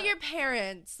 Yeah. not your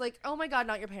parents. Like, oh my God,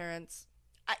 not your parents.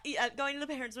 Going to the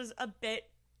parents was a bit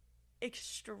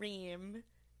extreme,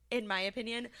 in my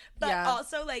opinion. But Yeah.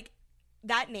 also, like,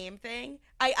 that name thing,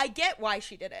 I get why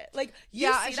she did it. Like, you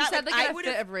Yeah, see she that, said, like, like, I in a would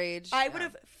fit have, of rage. I Yeah. would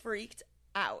have freaked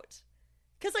out.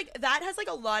 Because, like, that has, like,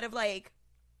 a lot of, like,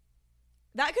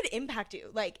 that could impact you,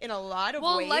 like, in a lot of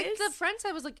Well, ways. like the friend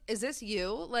said, was like, is this you?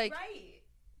 Like, Right.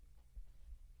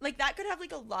 Like, that could have,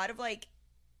 like, a lot of, like,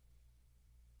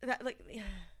 that, like,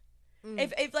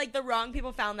 if like, the wrong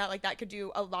people found that, like, that could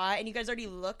do a lot, and you guys already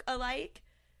look alike.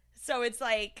 So it's,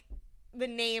 like, the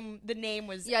name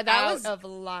was Yeah, that out was of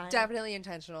line. definitely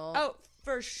intentional. Oh,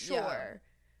 for sure.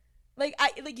 Like,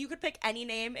 you could pick any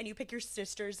name, and you pick your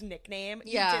sister's nickname.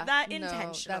 You Yeah, did that no, that's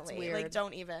intentionally. weird. Like,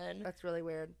 don't even. That's really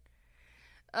weird.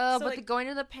 But like- the going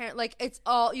to the parent, like, it's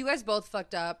all, you guys both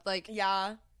fucked up. Like,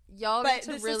 Yeah. y'all But need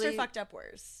to the really, sister fucked up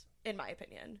worse, in my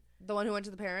opinion. the one who went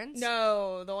to the parents?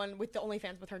 No, the one with the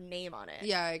OnlyFans with her name on it.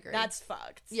 Yeah, I agree. That's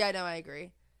fucked. Yeah, no, I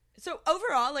agree. So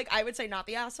overall, like, I would say not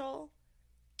the asshole,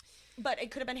 but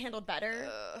it could have been handled better.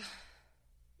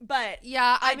 But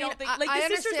Yeah, I mean, don't think, like, I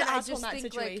the sister's the understand. I asshole in just that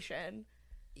think, like, situation.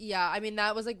 yeah, I mean,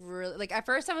 that was, like, really, like, at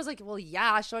first I was like, well,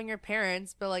 yeah, showing your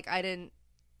parents, but, like, I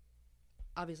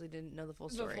obviously didn't know the full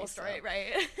story. The full story, so.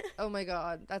 right? Oh my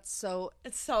God, that's so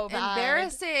It's so bad.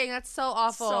 embarrassing. That's so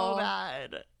awful. So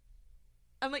bad.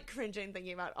 I'm like cringing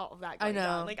thinking about all of that I going know.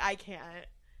 on. Like, I can't.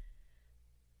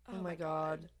 Oh my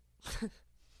God.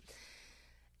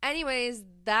 Anyways,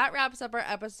 that wraps up our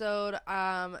episode.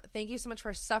 Thank you so much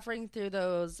for suffering through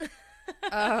those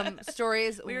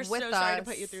stories We were with so us. sorry to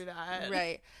put you through that.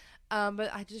 Right.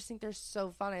 But I just think they're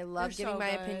so fun. I love They're giving so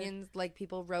my good. opinions like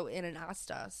people wrote in and asked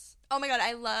us. Oh my God,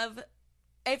 I love,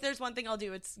 if there's one thing I'll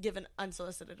do, it's give an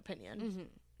unsolicited opinion.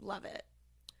 Mm-hmm. Love it.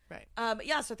 Right.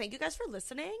 Yeah, so thank you guys for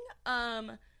listening.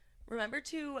 Remember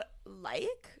to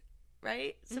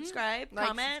right? Subscribe, Like,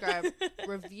 comment, subscribe,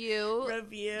 review,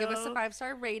 review. give us a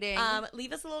 5-star rating.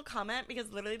 Leave us a little comment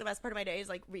because literally the best part of my day is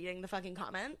like reading the fucking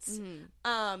comments.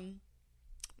 Mhm.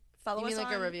 Follow You us mean like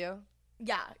on a review?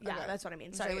 Yeah, Okay. that's what I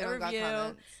mean. So Sorry, we a don't got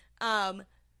review. comments.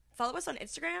 Follow us on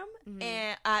Instagram Mhm.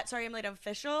 and at Sorry I'm Late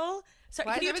Official. Sorry,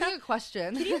 Why can is you everything tell? a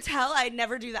question? Can you tell I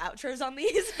never do the outros on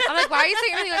these? I'm like, why are you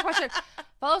saying everything like a question?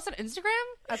 Follow us on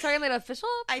Instagram. Sorry I'm Late Official.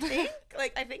 I think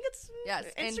it's Yes,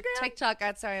 Instagram. and TikTok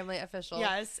at Sorry I'm Late Official.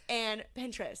 Yes, and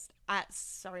Pinterest at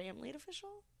Sorry I'm Late Official.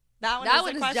 That one That is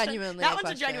one a is question. genuinely That a one's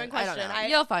question. a genuine I question. don't know.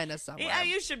 You'll find us somewhere. Yeah,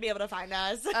 you should be able to find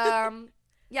us.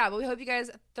 Yeah, but we hope you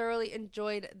guys thoroughly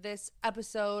enjoyed this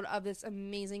episode of this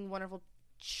amazing, wonderful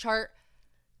chart.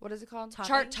 What is it called? Topping?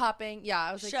 Chart topping. Yeah,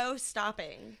 I was like Show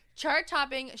stopping. chart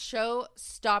topping, show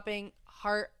stopping,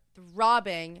 heart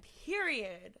throbbing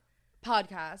Period.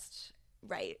 podcast.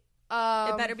 Right.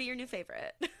 It It better be your new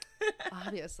favorite.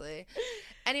 obviously.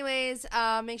 Anyways,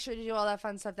 make sure to do all that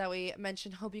fun stuff that we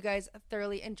mentioned. Hope you guys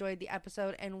thoroughly enjoyed the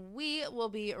episode, and we will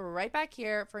be right back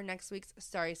here for next week's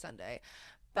Sorry Sunday.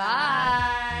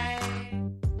 Bye.